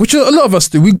mistake, which a lot of us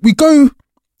do. We go,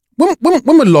 when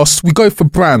we're lost, we go for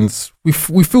brands. We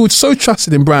feel so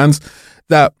trusted in brands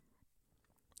that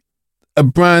a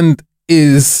brand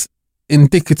is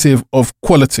indicative of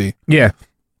quality. Yeah.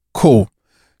 Cool.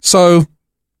 So,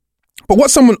 but what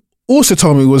someone also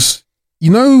told me was,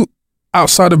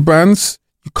 outside of brands,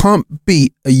 you can't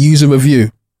beat a user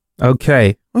review.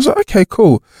 Okay. I was like, okay,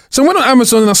 cool. So I went on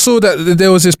Amazon and I saw that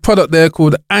there was this product there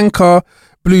called Anker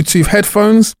Bluetooth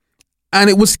headphones, and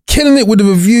it was killing it with the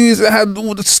reviews. It had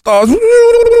all the stars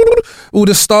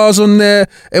on there.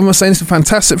 Everyone was saying it's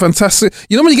fantastic.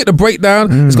 You know when you get the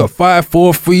breakdown, it's got 5,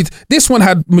 4, 3. This one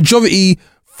had majority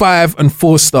 5 and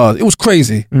 4 stars. It was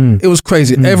crazy. It was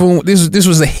crazy. Everyone, this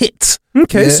was a hit.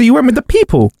 Okay, so you went with the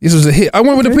people. This was a hit. I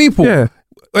went with the people. Yeah.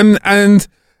 And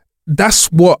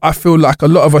that's what I feel like a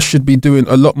lot of us should be doing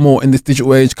a lot more in this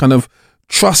digital age, kind of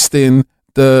trusting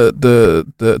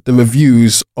the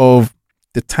reviews of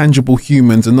the tangible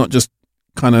humans and not just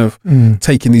kind of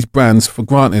taking these brands for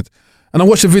granted. And I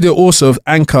watched a video also of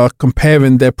Anker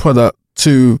comparing their product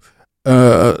to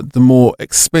the more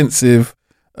expensive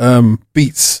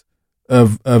Beats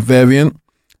variant,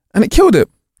 and it killed it.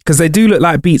 Because they do look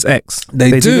like Beats X.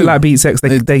 They do look like Beats X.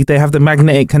 They have the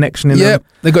magnetic connection in them. Yep,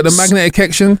 they got the magnetic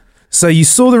connection. So you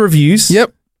saw the reviews.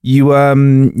 Yep. You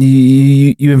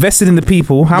invested in the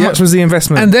people. How much was the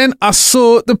investment? And then I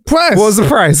saw the price. What was the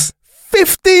price?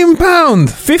 £15.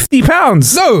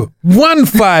 £50? No,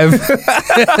 15.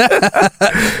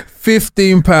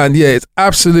 £15. Yeah, it's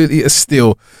absolutely a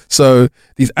steal. So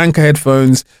these Anker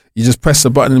headphones, you just press the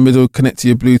button in the middle, connect to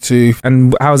your Bluetooth.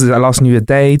 And how is it? That lasting you a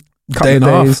day? Day and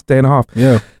a half.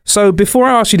 Yeah. So before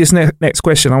I ask you this next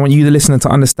question, I want you, the listener, to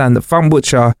understand that Funk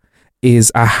Butcher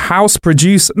is a house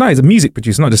producer. No, he's a music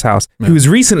producer, not just house. Yeah. Who's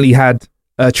recently had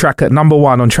a track at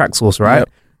 #1 on Traxsource, right? Yep.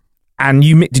 And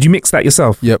did you mix that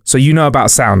yourself? Yep. So you know about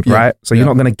sound, right? So you're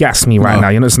not going to gas me right now.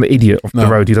 You're not just an idiot off the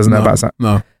road who doesn't know about sound.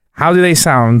 No. How do they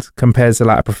sound compared to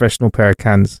like a professional pair of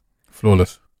cans?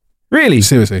 Flawless. Really?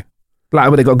 Seriously.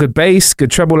 Like, they got good bass,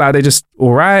 good treble. Like, they just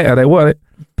all right? Are they what?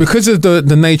 Because of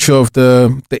the nature of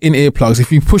the in-ear plugs,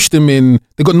 if you push them in,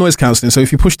 they've got noise cancelling. So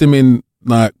if you push them in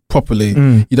like properly,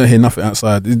 you don't hear nothing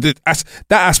outside. That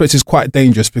aspect is quite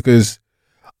dangerous because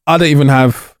I don't even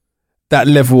have that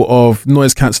level of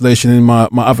noise cancellation in my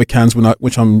other cans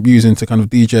which I'm using to kind of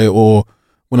DJ or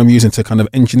when I'm using to kind of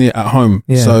engineer at home.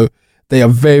 Yeah. So they are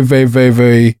very, very, very,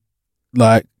 very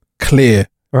like clear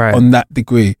on that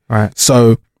degree. Right.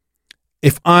 So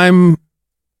if I'm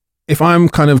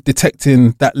kind of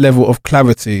detecting that level of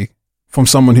clarity from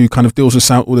someone who kind of deals with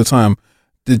sound all the time,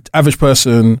 the average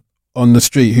person on the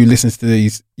street who listens to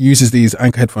uses these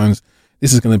Anker headphones,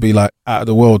 this is going to be like out of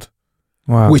the world.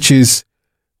 Wow. Which is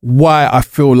why I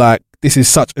feel like this is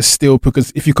such a steal,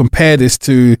 because if you compare this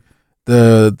to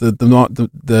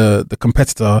the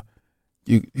competitor,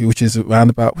 which is around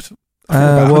about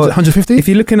 150. If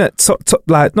you're looking at top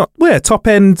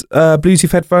end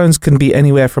Bluetooth headphones can be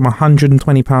anywhere from £120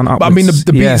 upwards. But I mean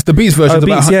the Beats version is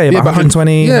about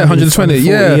 120. Yeah, 120.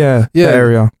 Yeah,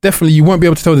 area. Definitely, you won't be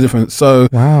able to tell the difference. So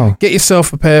get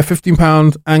yourself a pair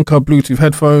 £15 Anker Bluetooth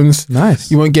headphones.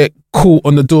 Nice. You won't get caught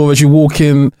on the door as you walk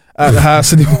in at the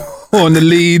house anymore. On the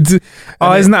lead.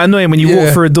 Isn't that annoying when you walk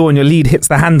through a door and your lead hits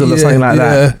the handle or something like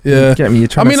that? Yeah. Get me.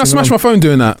 I smashed my phone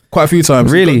doing that quite a few times.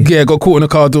 Really? Got caught in a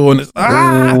car door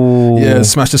and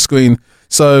smashed the screen.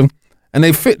 So, and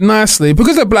they fit nicely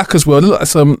because they're black as well. They look like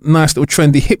some nice little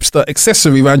trendy hipster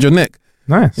accessory around your neck.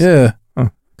 Nice. Yeah. Oh,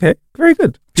 okay. Very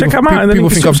good. Check them out. People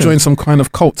think I've joined some kind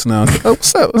of cult now.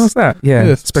 What's that? What's that?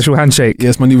 Yeah. Special handshake. Yeah,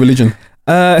 it's my new religion.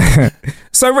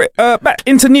 So back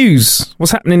into news.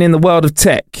 What's happening in the world of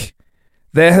tech?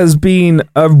 There has been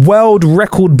a world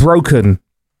record broken.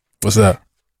 What's that?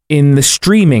 In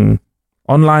the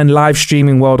online live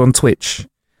streaming world on Twitch.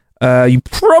 You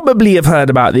probably have heard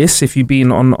about this if you've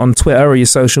been on Twitter or your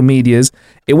social medias.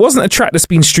 It wasn't a track that's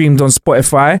been streamed on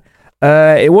Spotify.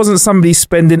 It wasn't somebody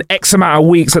spending X amount of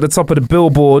weeks at the top of the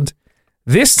Billboard.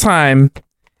 This time,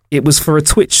 it was for a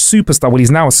Twitch superstar. Well,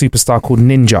 he's now a superstar called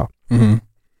Ninja. Mm-hmm.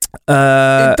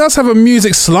 It does have a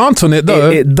music slant on it, though.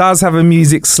 It does have a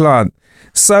music slant.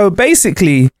 So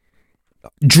basically,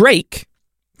 Drake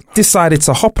decided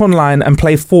to hop online and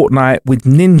play Fortnite with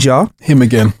Ninja. Him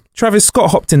again. Travis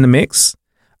Scott hopped in the mix.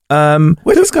 Where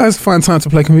do those guys find time to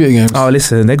play computer games? Oh,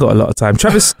 listen, they got a lot of time.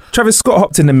 Travis Scott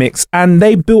hopped in the mix, and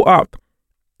they built up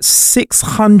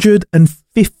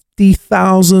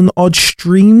 650,000 odd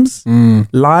streams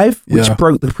live, which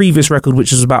broke the previous record,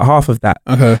 which was about half of that.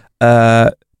 Okay.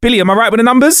 Billy, am I right with the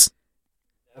numbers?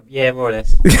 Yeah, more or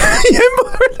less.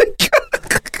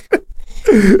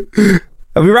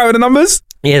 Are we right with the numbers?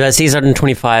 Yeah, that's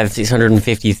 625,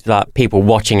 650 people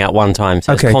watching at one time.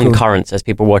 So it's concurrent, so it's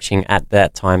people watching at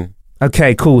that time.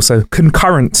 Okay, cool. So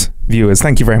concurrent viewers.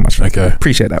 Thank you very much. Okay.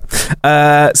 Appreciate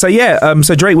that.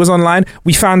 So Drake was online.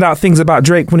 We found out things about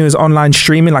Drake when he was online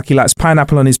streaming, like he likes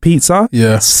pineapple on his pizza.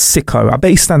 Yeah. Sicko. I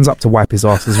bet he stands up to wipe his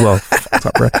ass as well. Fucked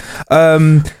up, bro.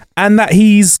 And that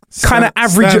he's kind of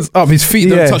average. Stands up, his feet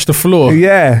don't touch the floor.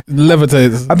 Yeah.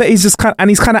 Levitates. I bet he's just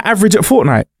he's kind of average at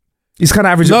Fortnite. He's kind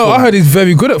of average at Fortnite. No, I heard he's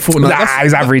very good at Fortnite. Nah,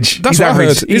 he's average. That's he's what average.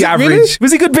 I heard. He's average. Really?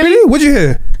 Was he good, Billy? What'd you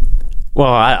hear?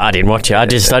 Well, I didn't watch it. I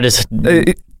just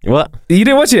what? You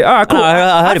didn't watch it? Ah, cool. No,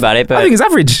 I heard about it, but I think he's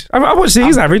average. I watched it.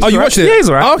 He's average. Oh, you watched it? Yeah, he's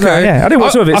alright. Okay. Yeah, I didn't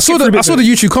watch all of it. I saw the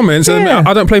YouTube comments. And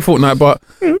I don't play Fortnite, but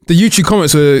the YouTube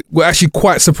comments were actually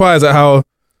quite surprised at how.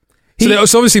 So they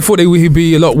obviously thought he'd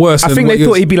be a lot worse. I think they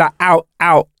thought he'd be like out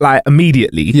like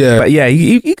immediately. Yeah, but yeah,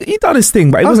 he done his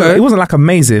thing, but it wasn't like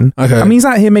amazing. Okay. I mean, he's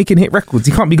out here making hit records.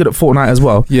 He can't be good at Fortnite as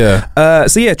well. Yeah.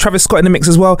 Travis Scott in the mix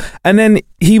as well, and then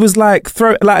he was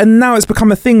and now it's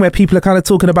become a thing where people are kind of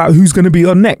talking about who's going to be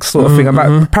on next, sort of thing.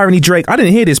 About apparently Drake. I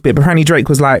didn't hear this bit, but apparently Drake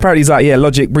was like, yeah,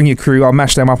 Logic, bring your crew. I'll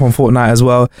mash them up on Fortnite as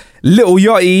well. Lil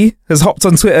Yachty has hopped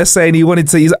on Twitter saying he wanted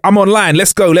to. I'm online.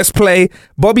 Let's go. Let's play.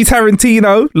 Bobby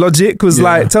Tarantino, Logic was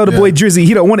like, tell the boy Drizzy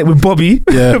he don't want it with Bobby.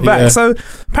 Yeah. So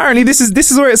apparently this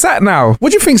is where it's at now.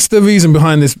 What do you think's the reason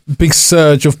behind this big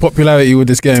surge of popularity with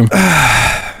this game?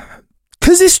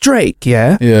 Because it's Drake,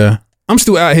 yeah. Yeah. I'm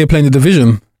still out here playing The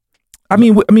Division. I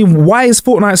mean, why is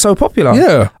Fortnite so popular?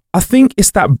 Yeah. I think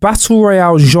it's that battle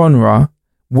royale genre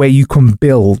where you can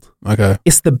build. Okay.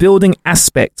 It's the building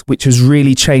aspect which has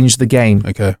really changed the game.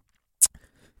 Okay.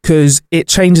 Because it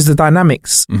changes the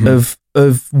dynamics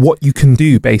of what you can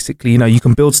do, basically. You know, you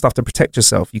can build stuff to protect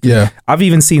yourself. I've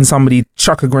even seen somebody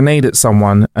chuck a grenade at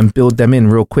someone and build them in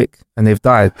real quick and they've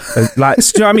died. Do you know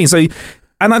what I mean? So,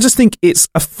 and I just think it's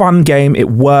a fun game. It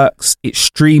works. It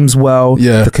streams well.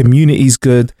 Yeah. The community's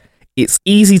good. It's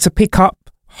easy to pick up,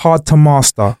 hard to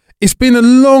master. It's been a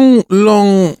long,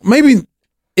 maybe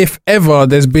if ever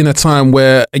there's been a time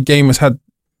where a game has had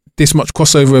this much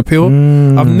crossover appeal.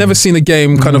 I've never seen a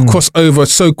game kind of cross over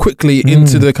so quickly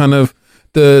into the kind of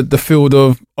the field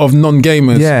of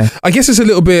non-gamers. Yeah. I guess it's a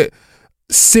little bit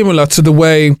similar to the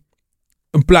way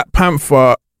Black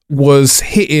Panther was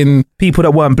hitting people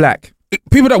that weren't black.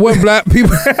 People that weren't black, people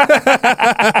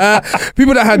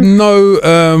that had no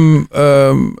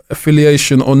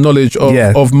affiliation or knowledge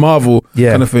of Marvel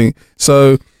kind of thing.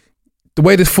 So the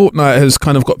way this Fortnite has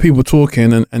kind of got people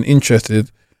talking and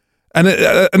interested, and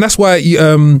that's why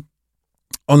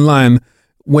online,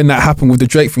 when that happened with the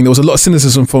Drake thing, there was a lot of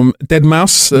cynicism from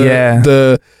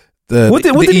Deadmau5. What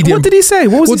did he say?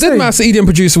 What was he saying? Deadmau5, the EDM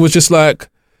producer, was just like,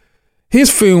 his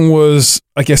thing was,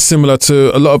 I guess, similar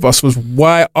to a lot of us, was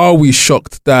why are we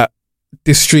shocked that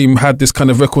this stream had this kind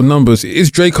of record numbers? It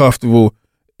is Drake after all.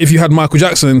 If you had Michael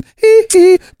Jackson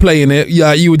playing it,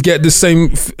 you would get the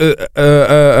same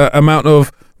amount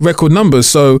of record numbers.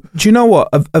 So, do you know what?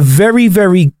 A very,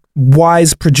 very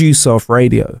wise producer of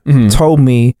radio told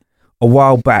me a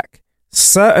while back,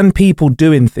 certain people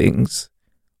doing things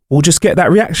will just get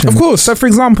that reaction. Of course. So, for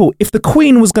example, if the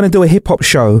Queen was going to do a hip hop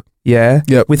show,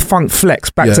 with Funk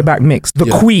Flex back-to-back mix, the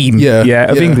Queen,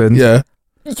 of England, we're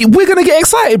going to get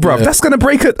excited, bruv. That's going to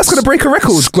break a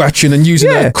record. Scratching and using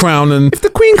that crown, and if the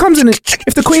Queen comes in,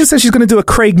 if the Queen says she's going to do a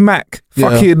Craig Mack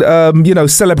fucking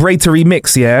celebratory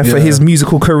mix, for his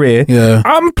musical career,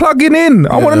 I'm plugging in.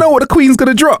 I want to know what the Queen's going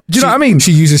to drop. Do you know what I mean?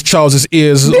 She uses Charles's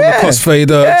ears on the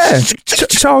crossfader. Yeah.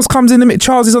 Charles comes in the mix.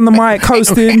 Charles is on the mic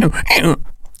hosting.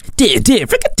 Dear,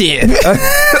 freaking dear.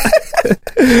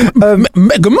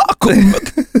 Meghan Markle.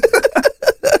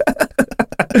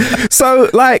 So,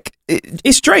 like,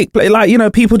 it's Drake. Like, you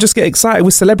know, people just get excited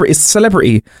with celebrity. It's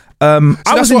celebrity. I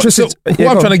was interested. What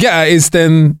I'm trying to get at is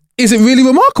then, is it really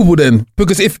remarkable then?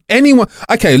 Because if anyone,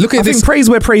 okay, look at this. I think praise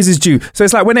where praise is due. So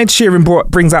it's like when Ed Sheeran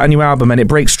brings out a new album and it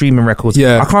breaks streaming records.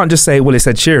 I can't just say, well, it's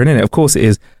Ed Sheeran, innit? Of course it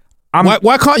is.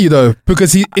 Why can't you though?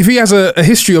 Because if he has a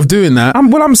history of doing that,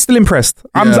 I'm still impressed.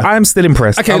 I am still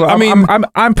impressed. Okay,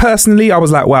 I'm personally, I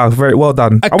was like, wow, very well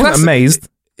done. I wasn't amazed.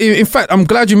 in fact, I'm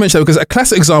glad you mentioned that because a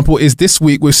classic example is this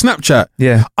week with Snapchat.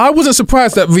 Yeah. I wasn't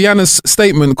surprised that Rihanna's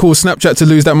statement caused Snapchat to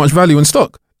lose that much value in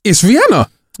stock. It's Rihanna.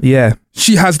 Yeah.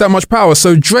 She has that much power.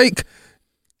 So Drake,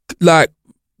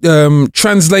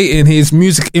 translating his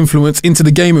music influence into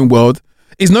the gaming world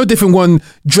is no different when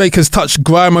Drake has touched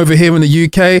grime over here in the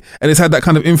UK and has had that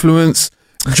kind of influence.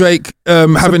 Drake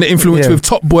having the influence with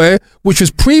Top Boy, which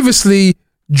was previously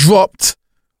dropped,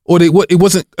 or it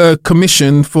wasn't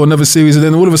commissioned for another series, and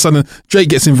then all of a sudden Drake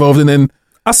gets involved, and then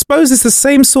I suppose it's the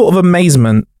same sort of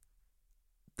amazement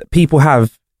that people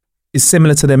have is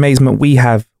similar to the amazement we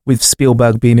have with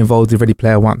Spielberg being involved in Ready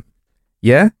Player One.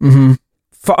 Yeah? Mm-hmm.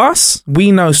 For us,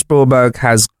 we know Spielberg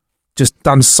has just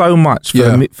done so much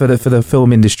for the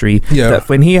film industry that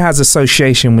when he has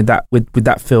association with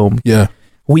that film,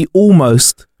 we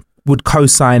almost would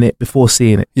co-sign it before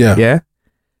seeing it. Yeah.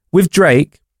 With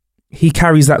Drake, he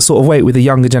carries that sort of weight with the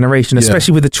younger generation,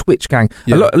 especially with the Twitch gang.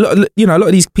 A lot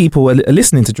of these people are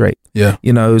listening to Drake. Yeah.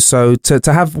 You know, so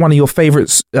to have one of your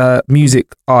favorite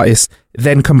music artists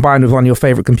then combined with one of your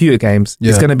favorite computer games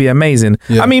is going to be amazing.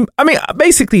 Yeah. I mean,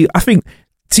 basically, I think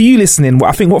to you listening,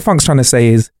 I think what Funk's trying to say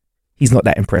is he's not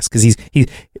that impressed because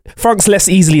Funk's less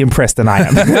easily impressed than I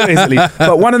am, basically.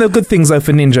 But one of the good things though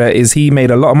for Ninja is he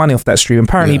made a lot of money off that stream.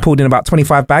 Apparently he pulled in about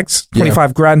 25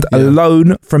 grand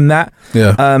alone from that.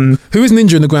 Yeah. Who is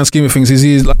Ninja in the grand scheme of things? Is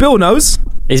he like Bill knows?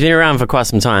 He's been around for quite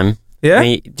some time. Yeah.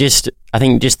 I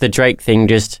think just the Drake thing,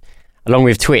 just along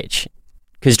with Twitch,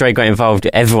 because Drake got involved,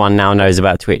 everyone now knows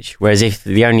about Twitch. Whereas if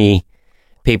the only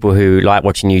people who like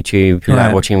watching YouTube, who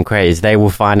like watching creators, they will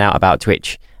find out about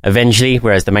Twitch eventually,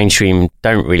 whereas the mainstream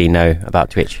don't really know about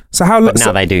Twitch. So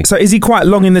now they do. So is he quite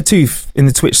long in the tooth in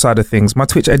the Twitch side of things? My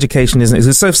Twitch education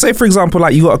isn't. So say for example,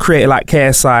 like you got a creator like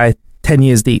KSI 10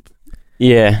 years deep.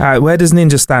 Yeah. Where does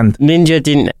Ninja stand?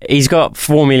 Ninja he's got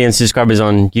 4 million subscribers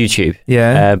on YouTube.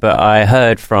 Yeah. But I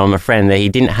heard from a friend that he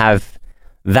didn't have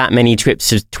that many Twitch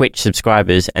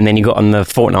subscribers, and then he got on the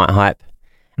Fortnite hype,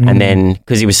 and then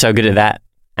because he was so good at that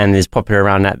and is popular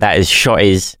around that has shot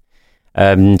his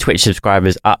Twitch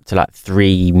subscribers up to like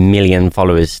 3 million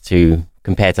followers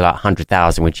compared to like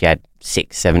 100,000 which he had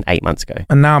 6, 7, 8 months ago.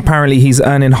 And now apparently he's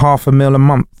earning $500,000 a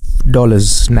month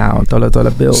now,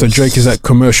 dollar bills. So Drake is that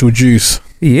commercial juice.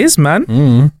 He is,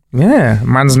 man. Yeah,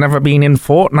 man's never been in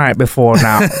Fortnite before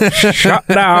now. Shut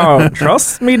down.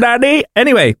 Trust me, daddy.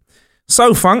 Anyway,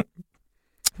 so Funk,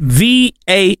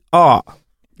 VAR.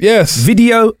 Yes.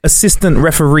 Video assistant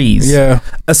referees. Yeah.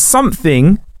 Are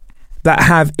something that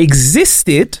have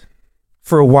existed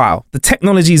for a while. The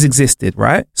technology's existed,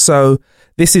 right? So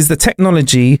this is the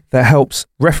technology that helps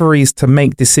referees to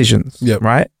make decisions,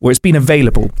 right? Where it's been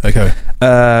available. Okay.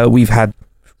 We've had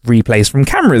replays from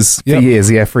cameras for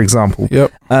years, for example.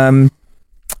 Yep.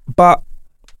 But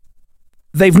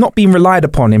they've not been relied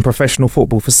upon in professional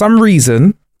football. For some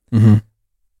reason, and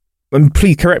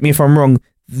please correct me if I'm wrong,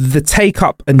 the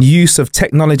take-up and use of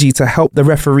technology to help the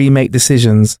referee make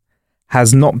decisions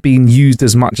has not been used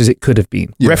as much as it could have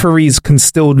been. Yeah. Referees can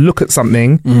still look at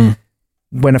something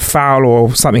when a foul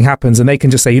or something happens, and they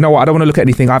can just say, you know what, I don't want to look at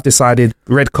anything. I've decided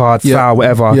red card, foul,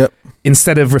 whatever,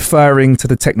 instead of referring to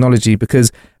the technology,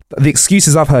 because the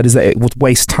excuses I've heard is that it would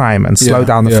waste time and slow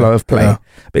down the flow of play. Yeah.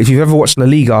 But if you've ever watched La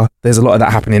Liga, there's a lot of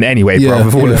that happening anyway, bro,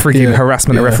 with all the freaking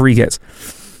harassment a referee gets.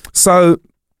 So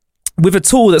with a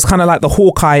tool that's kind of like the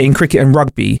Hawkeye in cricket and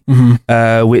rugby,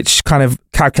 which kind of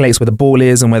calculates where the ball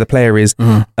is and where the player is,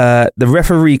 the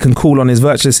referee can call on his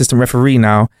virtual assistant referee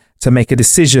now to make a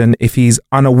decision if he's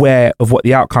unaware of what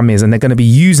the outcome is. And they're going to be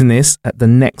using this at the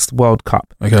next World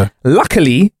Cup. Okay.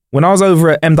 Luckily, when I was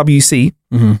over at MWC,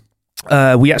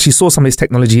 we actually saw some of this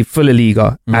technology for La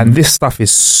Liga, and this stuff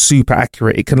is super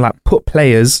accurate. It can like put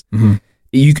players,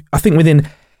 I think within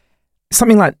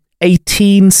something like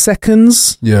 18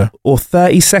 seconds or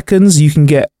 30 seconds, you can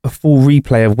get a full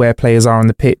replay of where players are on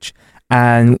the pitch.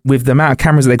 And with the amount of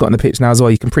cameras that they got on the pitch now as well,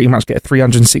 you can pretty much get a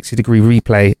 360-degree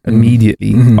replay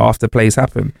immediately after plays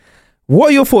happen. What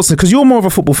are your thoughts? Because you're more of a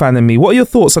football fan than me. What are your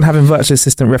thoughts on having virtual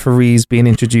assistant referees being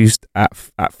introduced at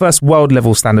first world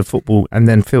level standard football and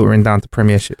then filtering down to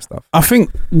Premiership stuff? I think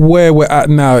where we're at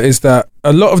now is that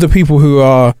a lot of the people who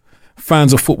are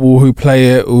fans of football, who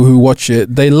play it or who watch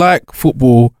it, they like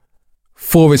football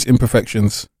for its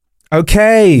imperfections.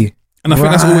 Okay. And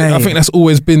I think that's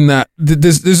always been that.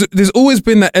 There's always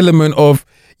been that element of,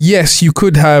 yes, you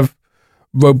could have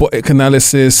robotic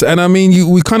analysis. And I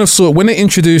mean, we kind of saw when they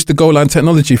introduced the goal line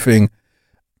technology thing,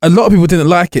 a lot of people didn't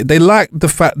like it. They liked the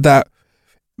fact that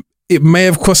it may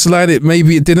have crossed the line,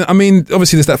 maybe it didn't. I mean,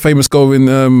 obviously there's that famous goal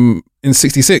in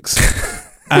 66.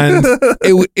 And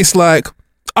it's like,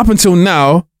 up until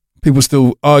now, People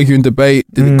still argue and debate.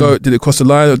 Did it go? Did it cross the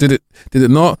line or did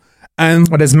it not? And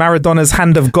there's Maradona's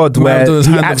hand of God, where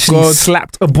he actually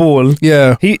slapped a ball.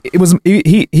 Yeah, he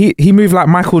moved like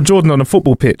Michael Jordan on a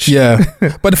football pitch. Yeah,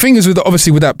 but the thing is, with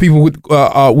that, people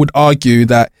would argue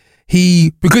that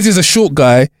because he's a short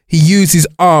guy, he used his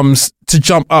arms to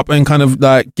jump up and kind of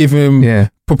like give him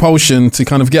propulsion to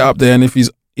kind of get up there. And if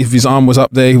his arm was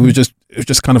up there, it was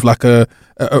just kind of like a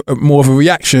more of a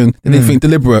reaction than anything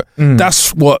deliberate.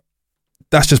 That's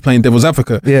just playing devil's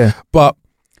advocate. Yeah, but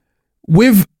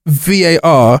with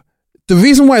VAR, the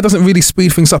reason why it doesn't really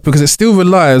speed things up because it still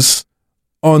relies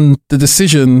on the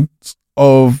decisions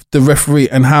of the referee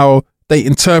and how they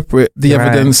interpret the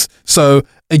evidence. So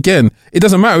again, it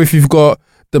doesn't matter if you've got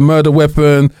the murder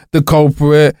weapon, the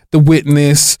culprit, the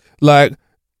witness, like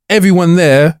everyone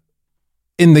there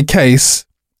in the case.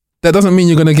 That doesn't mean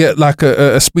you're going to get like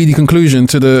a speedy conclusion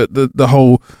to the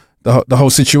whole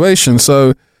situation.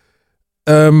 So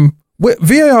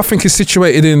VAR, I think, is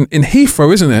situated in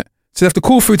Heathrow, isn't it? So they have to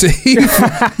call through to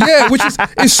Heathrow. Yeah, which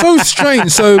is so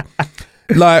strange. So,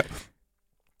 like,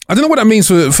 I don't know what that means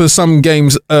for some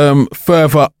games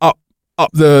further up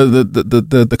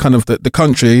the kind of the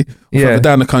country, further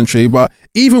down the country. But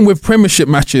even with Premiership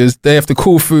matches, they have to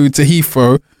call through to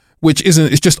Heathrow, which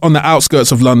it's just on the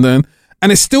outskirts of London,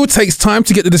 and it still takes time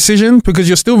to get the decision because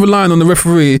you're still relying on the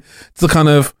referee to kind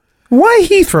of. Why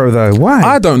Heathrow though? Why?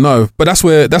 I don't know, but that's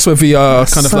where VR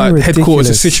kind of like ridiculous. Headquarters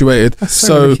is situated. That's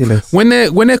so ridiculous. when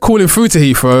they're calling through to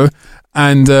Heathrow,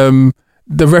 and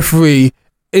the referee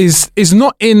is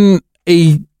not in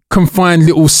a confined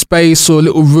little space or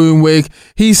little room where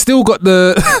he's still got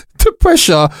the the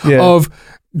pressure of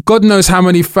God knows how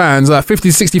many fans, like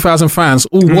 50, 60,000 fans,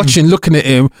 all watching, looking at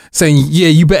him, saying, "Yeah,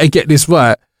 you better get this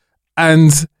right,"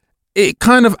 and it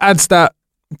kind of adds that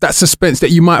suspense that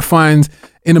you might find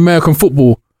in American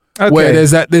football, where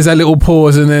there's that little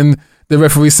pause and then the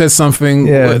referee says something.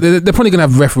 Yeah. They're probably going to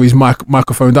have referees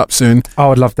microphoned up soon. I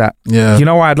would love that. Yeah. You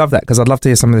know why I'd love that? Because I'd love to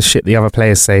hear some of the shit the other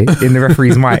players say in the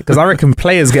referee's mic. Because I reckon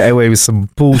players get away with some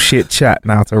bullshit chat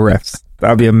now to refs.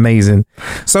 That'd be amazing.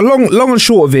 So long and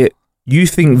short of it, you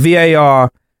think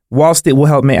VAR, whilst it will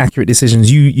help make accurate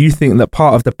decisions, you think that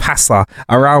part of the passer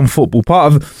around football,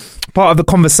 part of the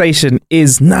conversation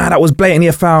is, that was blatantly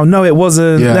a foul. No, it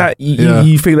wasn't.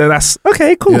 You think that's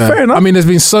okay, cool, fair enough. I mean, there's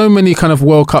been so many kind of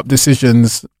World Cup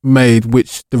decisions made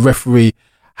which the referee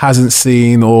hasn't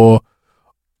seen, or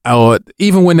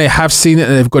even when they have seen it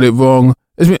and they've got it wrong.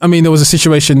 I mean, there was a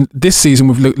situation this season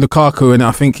with Lukaku, and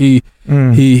I think he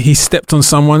stepped on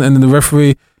someone, and then the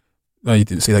referee. No, you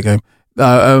didn't see that game.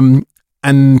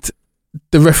 And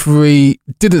the referee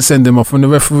didn't send him off, and the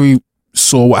referee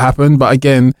saw what happened. But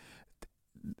again,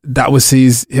 that was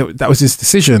his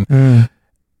decision.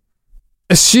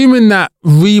 Assuming that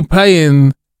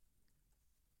replaying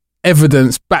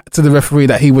evidence back to the referee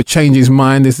that he would change his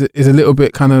mind is a little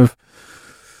bit kind of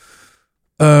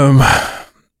I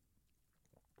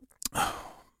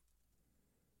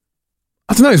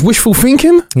don't know, it's wishful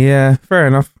thinking. Yeah, fair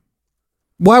enough.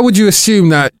 Why would you assume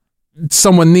that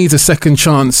someone needs a second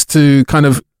chance to kind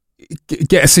of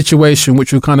get a situation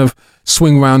which will kind of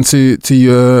swing round to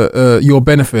your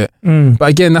benefit? But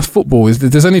again, that's football.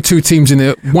 There's only two teams in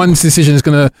it. One decision is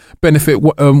going to benefit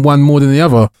one more than the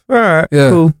other. All right,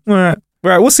 cool. All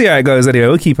right, we'll see how it goes anyway.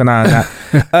 We'll keep an eye on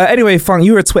that. Anyway, Funk,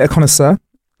 you're a Twitter connoisseur.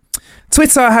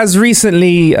 Twitter has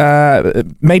recently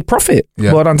made profit.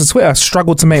 Yeah. Well done to Twitter.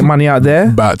 Struggled to make money out there.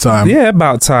 About time. Yeah,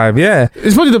 about time. Yeah.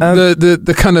 It's probably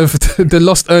the kind of the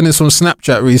lost earnings from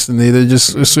Snapchat recently. They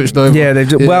just switched over. Yeah,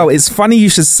 well, it's funny you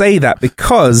should say that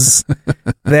because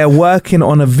they're working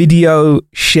on a video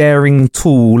sharing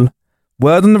tool.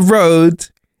 Word on the road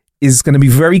is going to be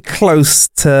very close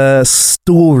to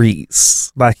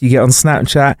stories like you get on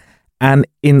Snapchat and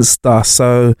Insta.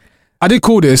 So I did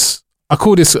call this. I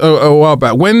called this a while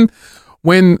back when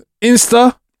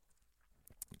Insta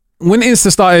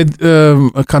started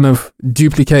kind of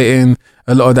duplicating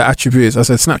a lot of the attributes. I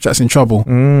said Snapchat's in trouble.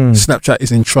 Snapchat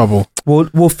is in trouble. Well,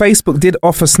 Facebook did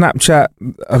offer Snapchat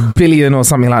 $1 billion or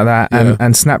something like that,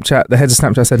 and Snapchat, the heads of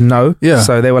Snapchat said no. Yeah.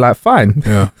 So they were like, fine,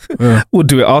 we'll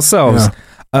do it ourselves.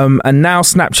 Yeah. And now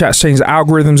Snapchat's changed the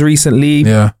algorithms recently.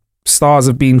 Yeah. Stars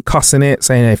have been cussing it,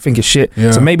 saying they think it's shit. Yeah.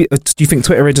 So maybe, do you think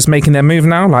Twitter are just making their move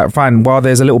now? Like, fine, while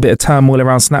there's a little bit of turmoil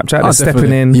around Snapchat, they're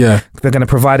stepping in. Yeah. They're going to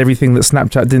provide everything that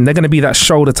Snapchat didn't. They're going to be that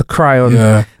shoulder to cry on.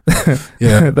 Yeah.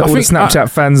 That all the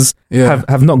Snapchat fans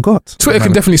have not got. Twitter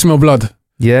can definitely smell blood.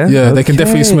 Yeah? Yeah, okay. They can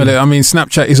definitely smell it. I mean,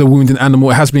 Snapchat is a wounded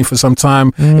animal. It has been for some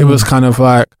time. It was kind of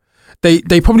like,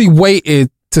 they probably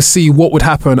waited to see what would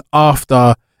happen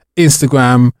after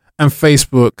Instagram and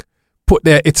Facebook put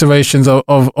their iterations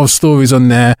of stories on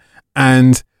there,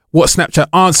 and what Snapchat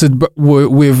answered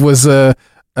with was an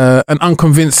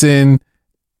unconvincing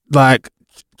like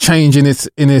change in its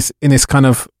kind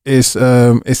of its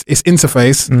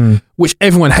interface, which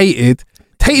everyone hated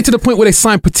to the point where they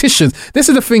signed petitions. This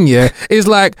is the thing, is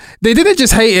like they didn't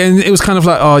just hate it, and it was kind of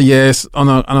like, oh yes, on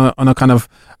a kind of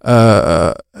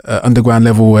underground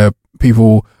level where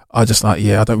people are just like,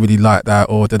 yeah, I don't really like that,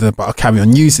 or but I'll carry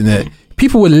on using it.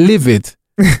 People were livid.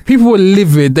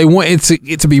 They wanted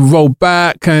it to be rolled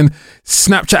back, and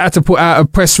Snapchat had to put out a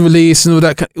press release and all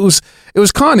that. It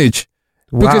was carnage.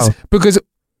 Wow. Because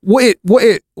what it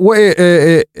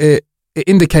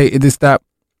indicated is that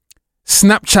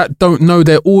Snapchat don't know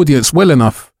their audience well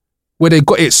enough, where they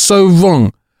got it so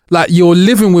wrong. Like, you're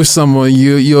living with someone,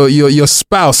 your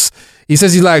spouse. He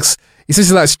says he likes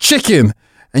chicken,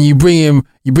 and you bring him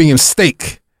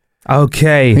steak.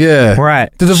 Okay. Yeah.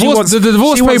 Right. The divorce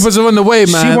papers are on the way,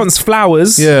 man. She wants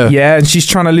flowers. Yeah. Yeah, and she's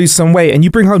trying to lose some weight, and you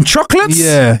bring home chocolates?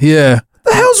 Yeah. The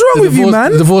hell's wrong with you,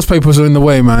 man? The divorce papers are in the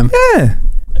way, man. Yeah.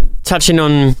 Touching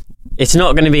on, it's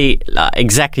not going to be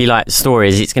exactly like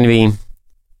stories. It's going to be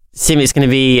so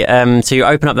you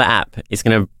open up the app, it's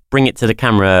going to bring it to the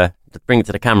camera.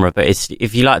 But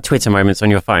if you like Twitter moments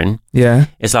on your phone,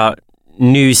 it's like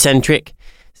news centric.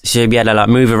 So you'll be able to like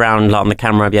move around like on the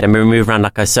camera, be able to move around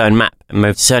like a certain map and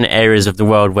move to certain areas of the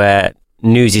world where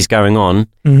news is going on,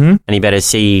 and you better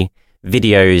see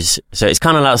videos. So it's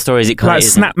kind of like stories. It kind like of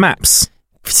snap maps.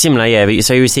 Similar, yeah. But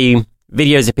so you see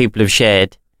videos that people have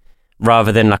shared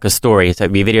rather than like a story. So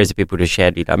it'd be videos that people have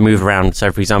shared. You like move around.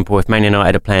 So for example, if Man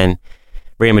United are playing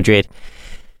Real Madrid,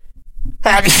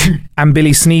 and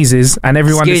Billy sneezes, and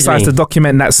everyone decides to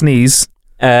document that sneeze.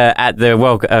 At the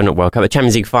the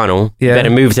Champions League final, you better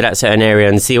move to that certain area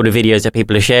and see all the videos that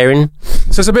people are sharing.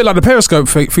 So it's a bit like the Periscope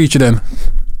feature then?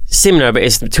 Similar, but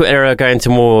it's Twitter are going to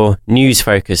more news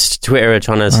focused. Twitter are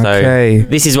trying to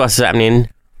this is what's happening.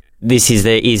 This is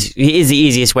the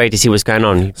easiest way to see what's going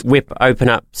on. Open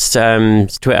up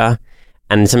Twitter,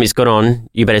 and something's gone on,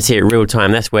 you better see it real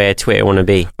time. That's where Twitter want to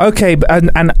be. Okay,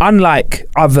 and unlike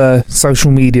other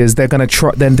social medias, they're going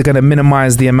to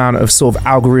minimize the amount of sort of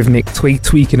algorithmic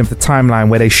tweaking of the timeline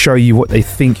where they show you what they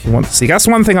think you want to see. That's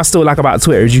one thing I still like about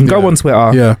Twitter is you can go on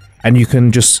Twitter and you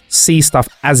can just see stuff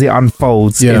as it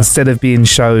unfolds instead of being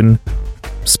shown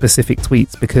specific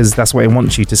tweets, because that's what it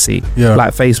wants you to see,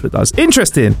 like Facebook does.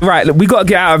 Interesting. Right, look, we got to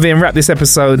get out of here and wrap this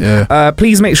episode.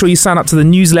 Please make sure you sign up to the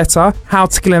newsletter,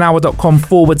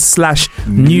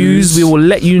 howtokillanhour.com/news. We will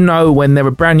let you know when there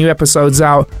are brand new episodes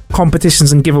out,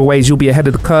 competitions and giveaways. You'll be ahead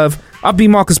of the curve. I've been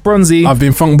Marcus Bronzy. I've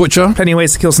been Funk Butcher. Plenty of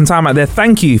ways to kill some time out there.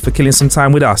 Thank you for killing some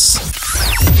time with us.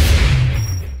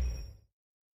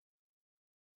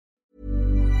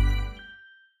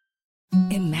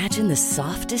 Imagine the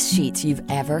softest sheets you've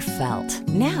ever felt.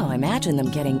 Now imagine them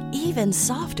getting even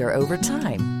softer over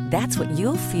time. That's what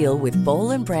you'll feel with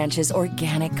Boll & Branch's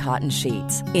organic cotton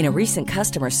sheets. In a recent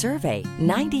customer survey,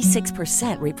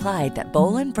 96% replied that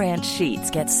Boll & Branch sheets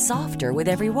get softer with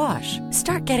every wash.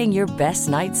 Start getting your best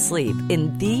night's sleep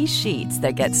in these sheets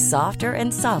that get softer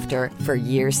and softer for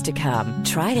years to come.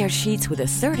 Try their sheets with a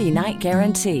 30-night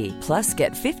guarantee. Plus,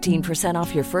 get 15%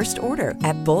 off your first order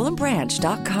at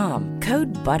bollandbranch.com.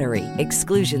 Code BUTTERY.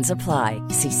 Exclusions apply.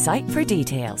 See site for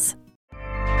details.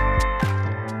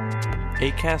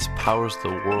 Acast powers the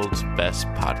world's best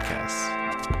podcasts.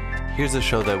 Here's a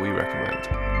show that we recommend.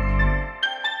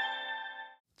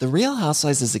 The Real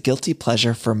Housewives is a guilty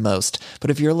pleasure for most,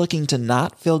 but if you're looking to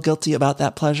not feel guilty about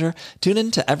that pleasure, tune in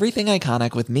to Everything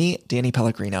Iconic with me, Danny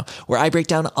Pellegrino, where I break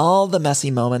down all the messy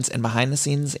moments and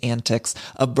behind-the-scenes antics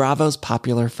of Bravo's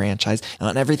popular franchise. And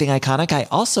on Everything Iconic, I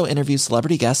also interview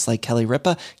celebrity guests like Kelly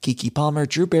Ripa, Keke Palmer,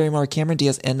 Drew Barrymore, Cameron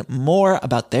Diaz, and more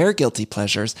about their guilty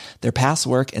pleasures, their past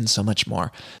work, and so much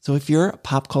more. So if you're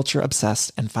pop culture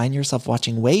obsessed and find yourself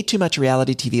watching way too much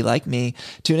reality TV like me,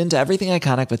 tune into Everything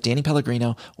Iconic with Danny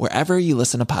Pellegrino, wherever you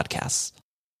listen to podcasts.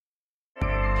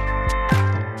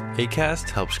 Acast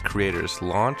helps creators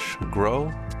launch,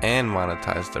 grow, and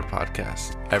monetize their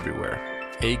podcasts everywhere.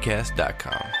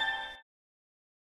 Acast.com.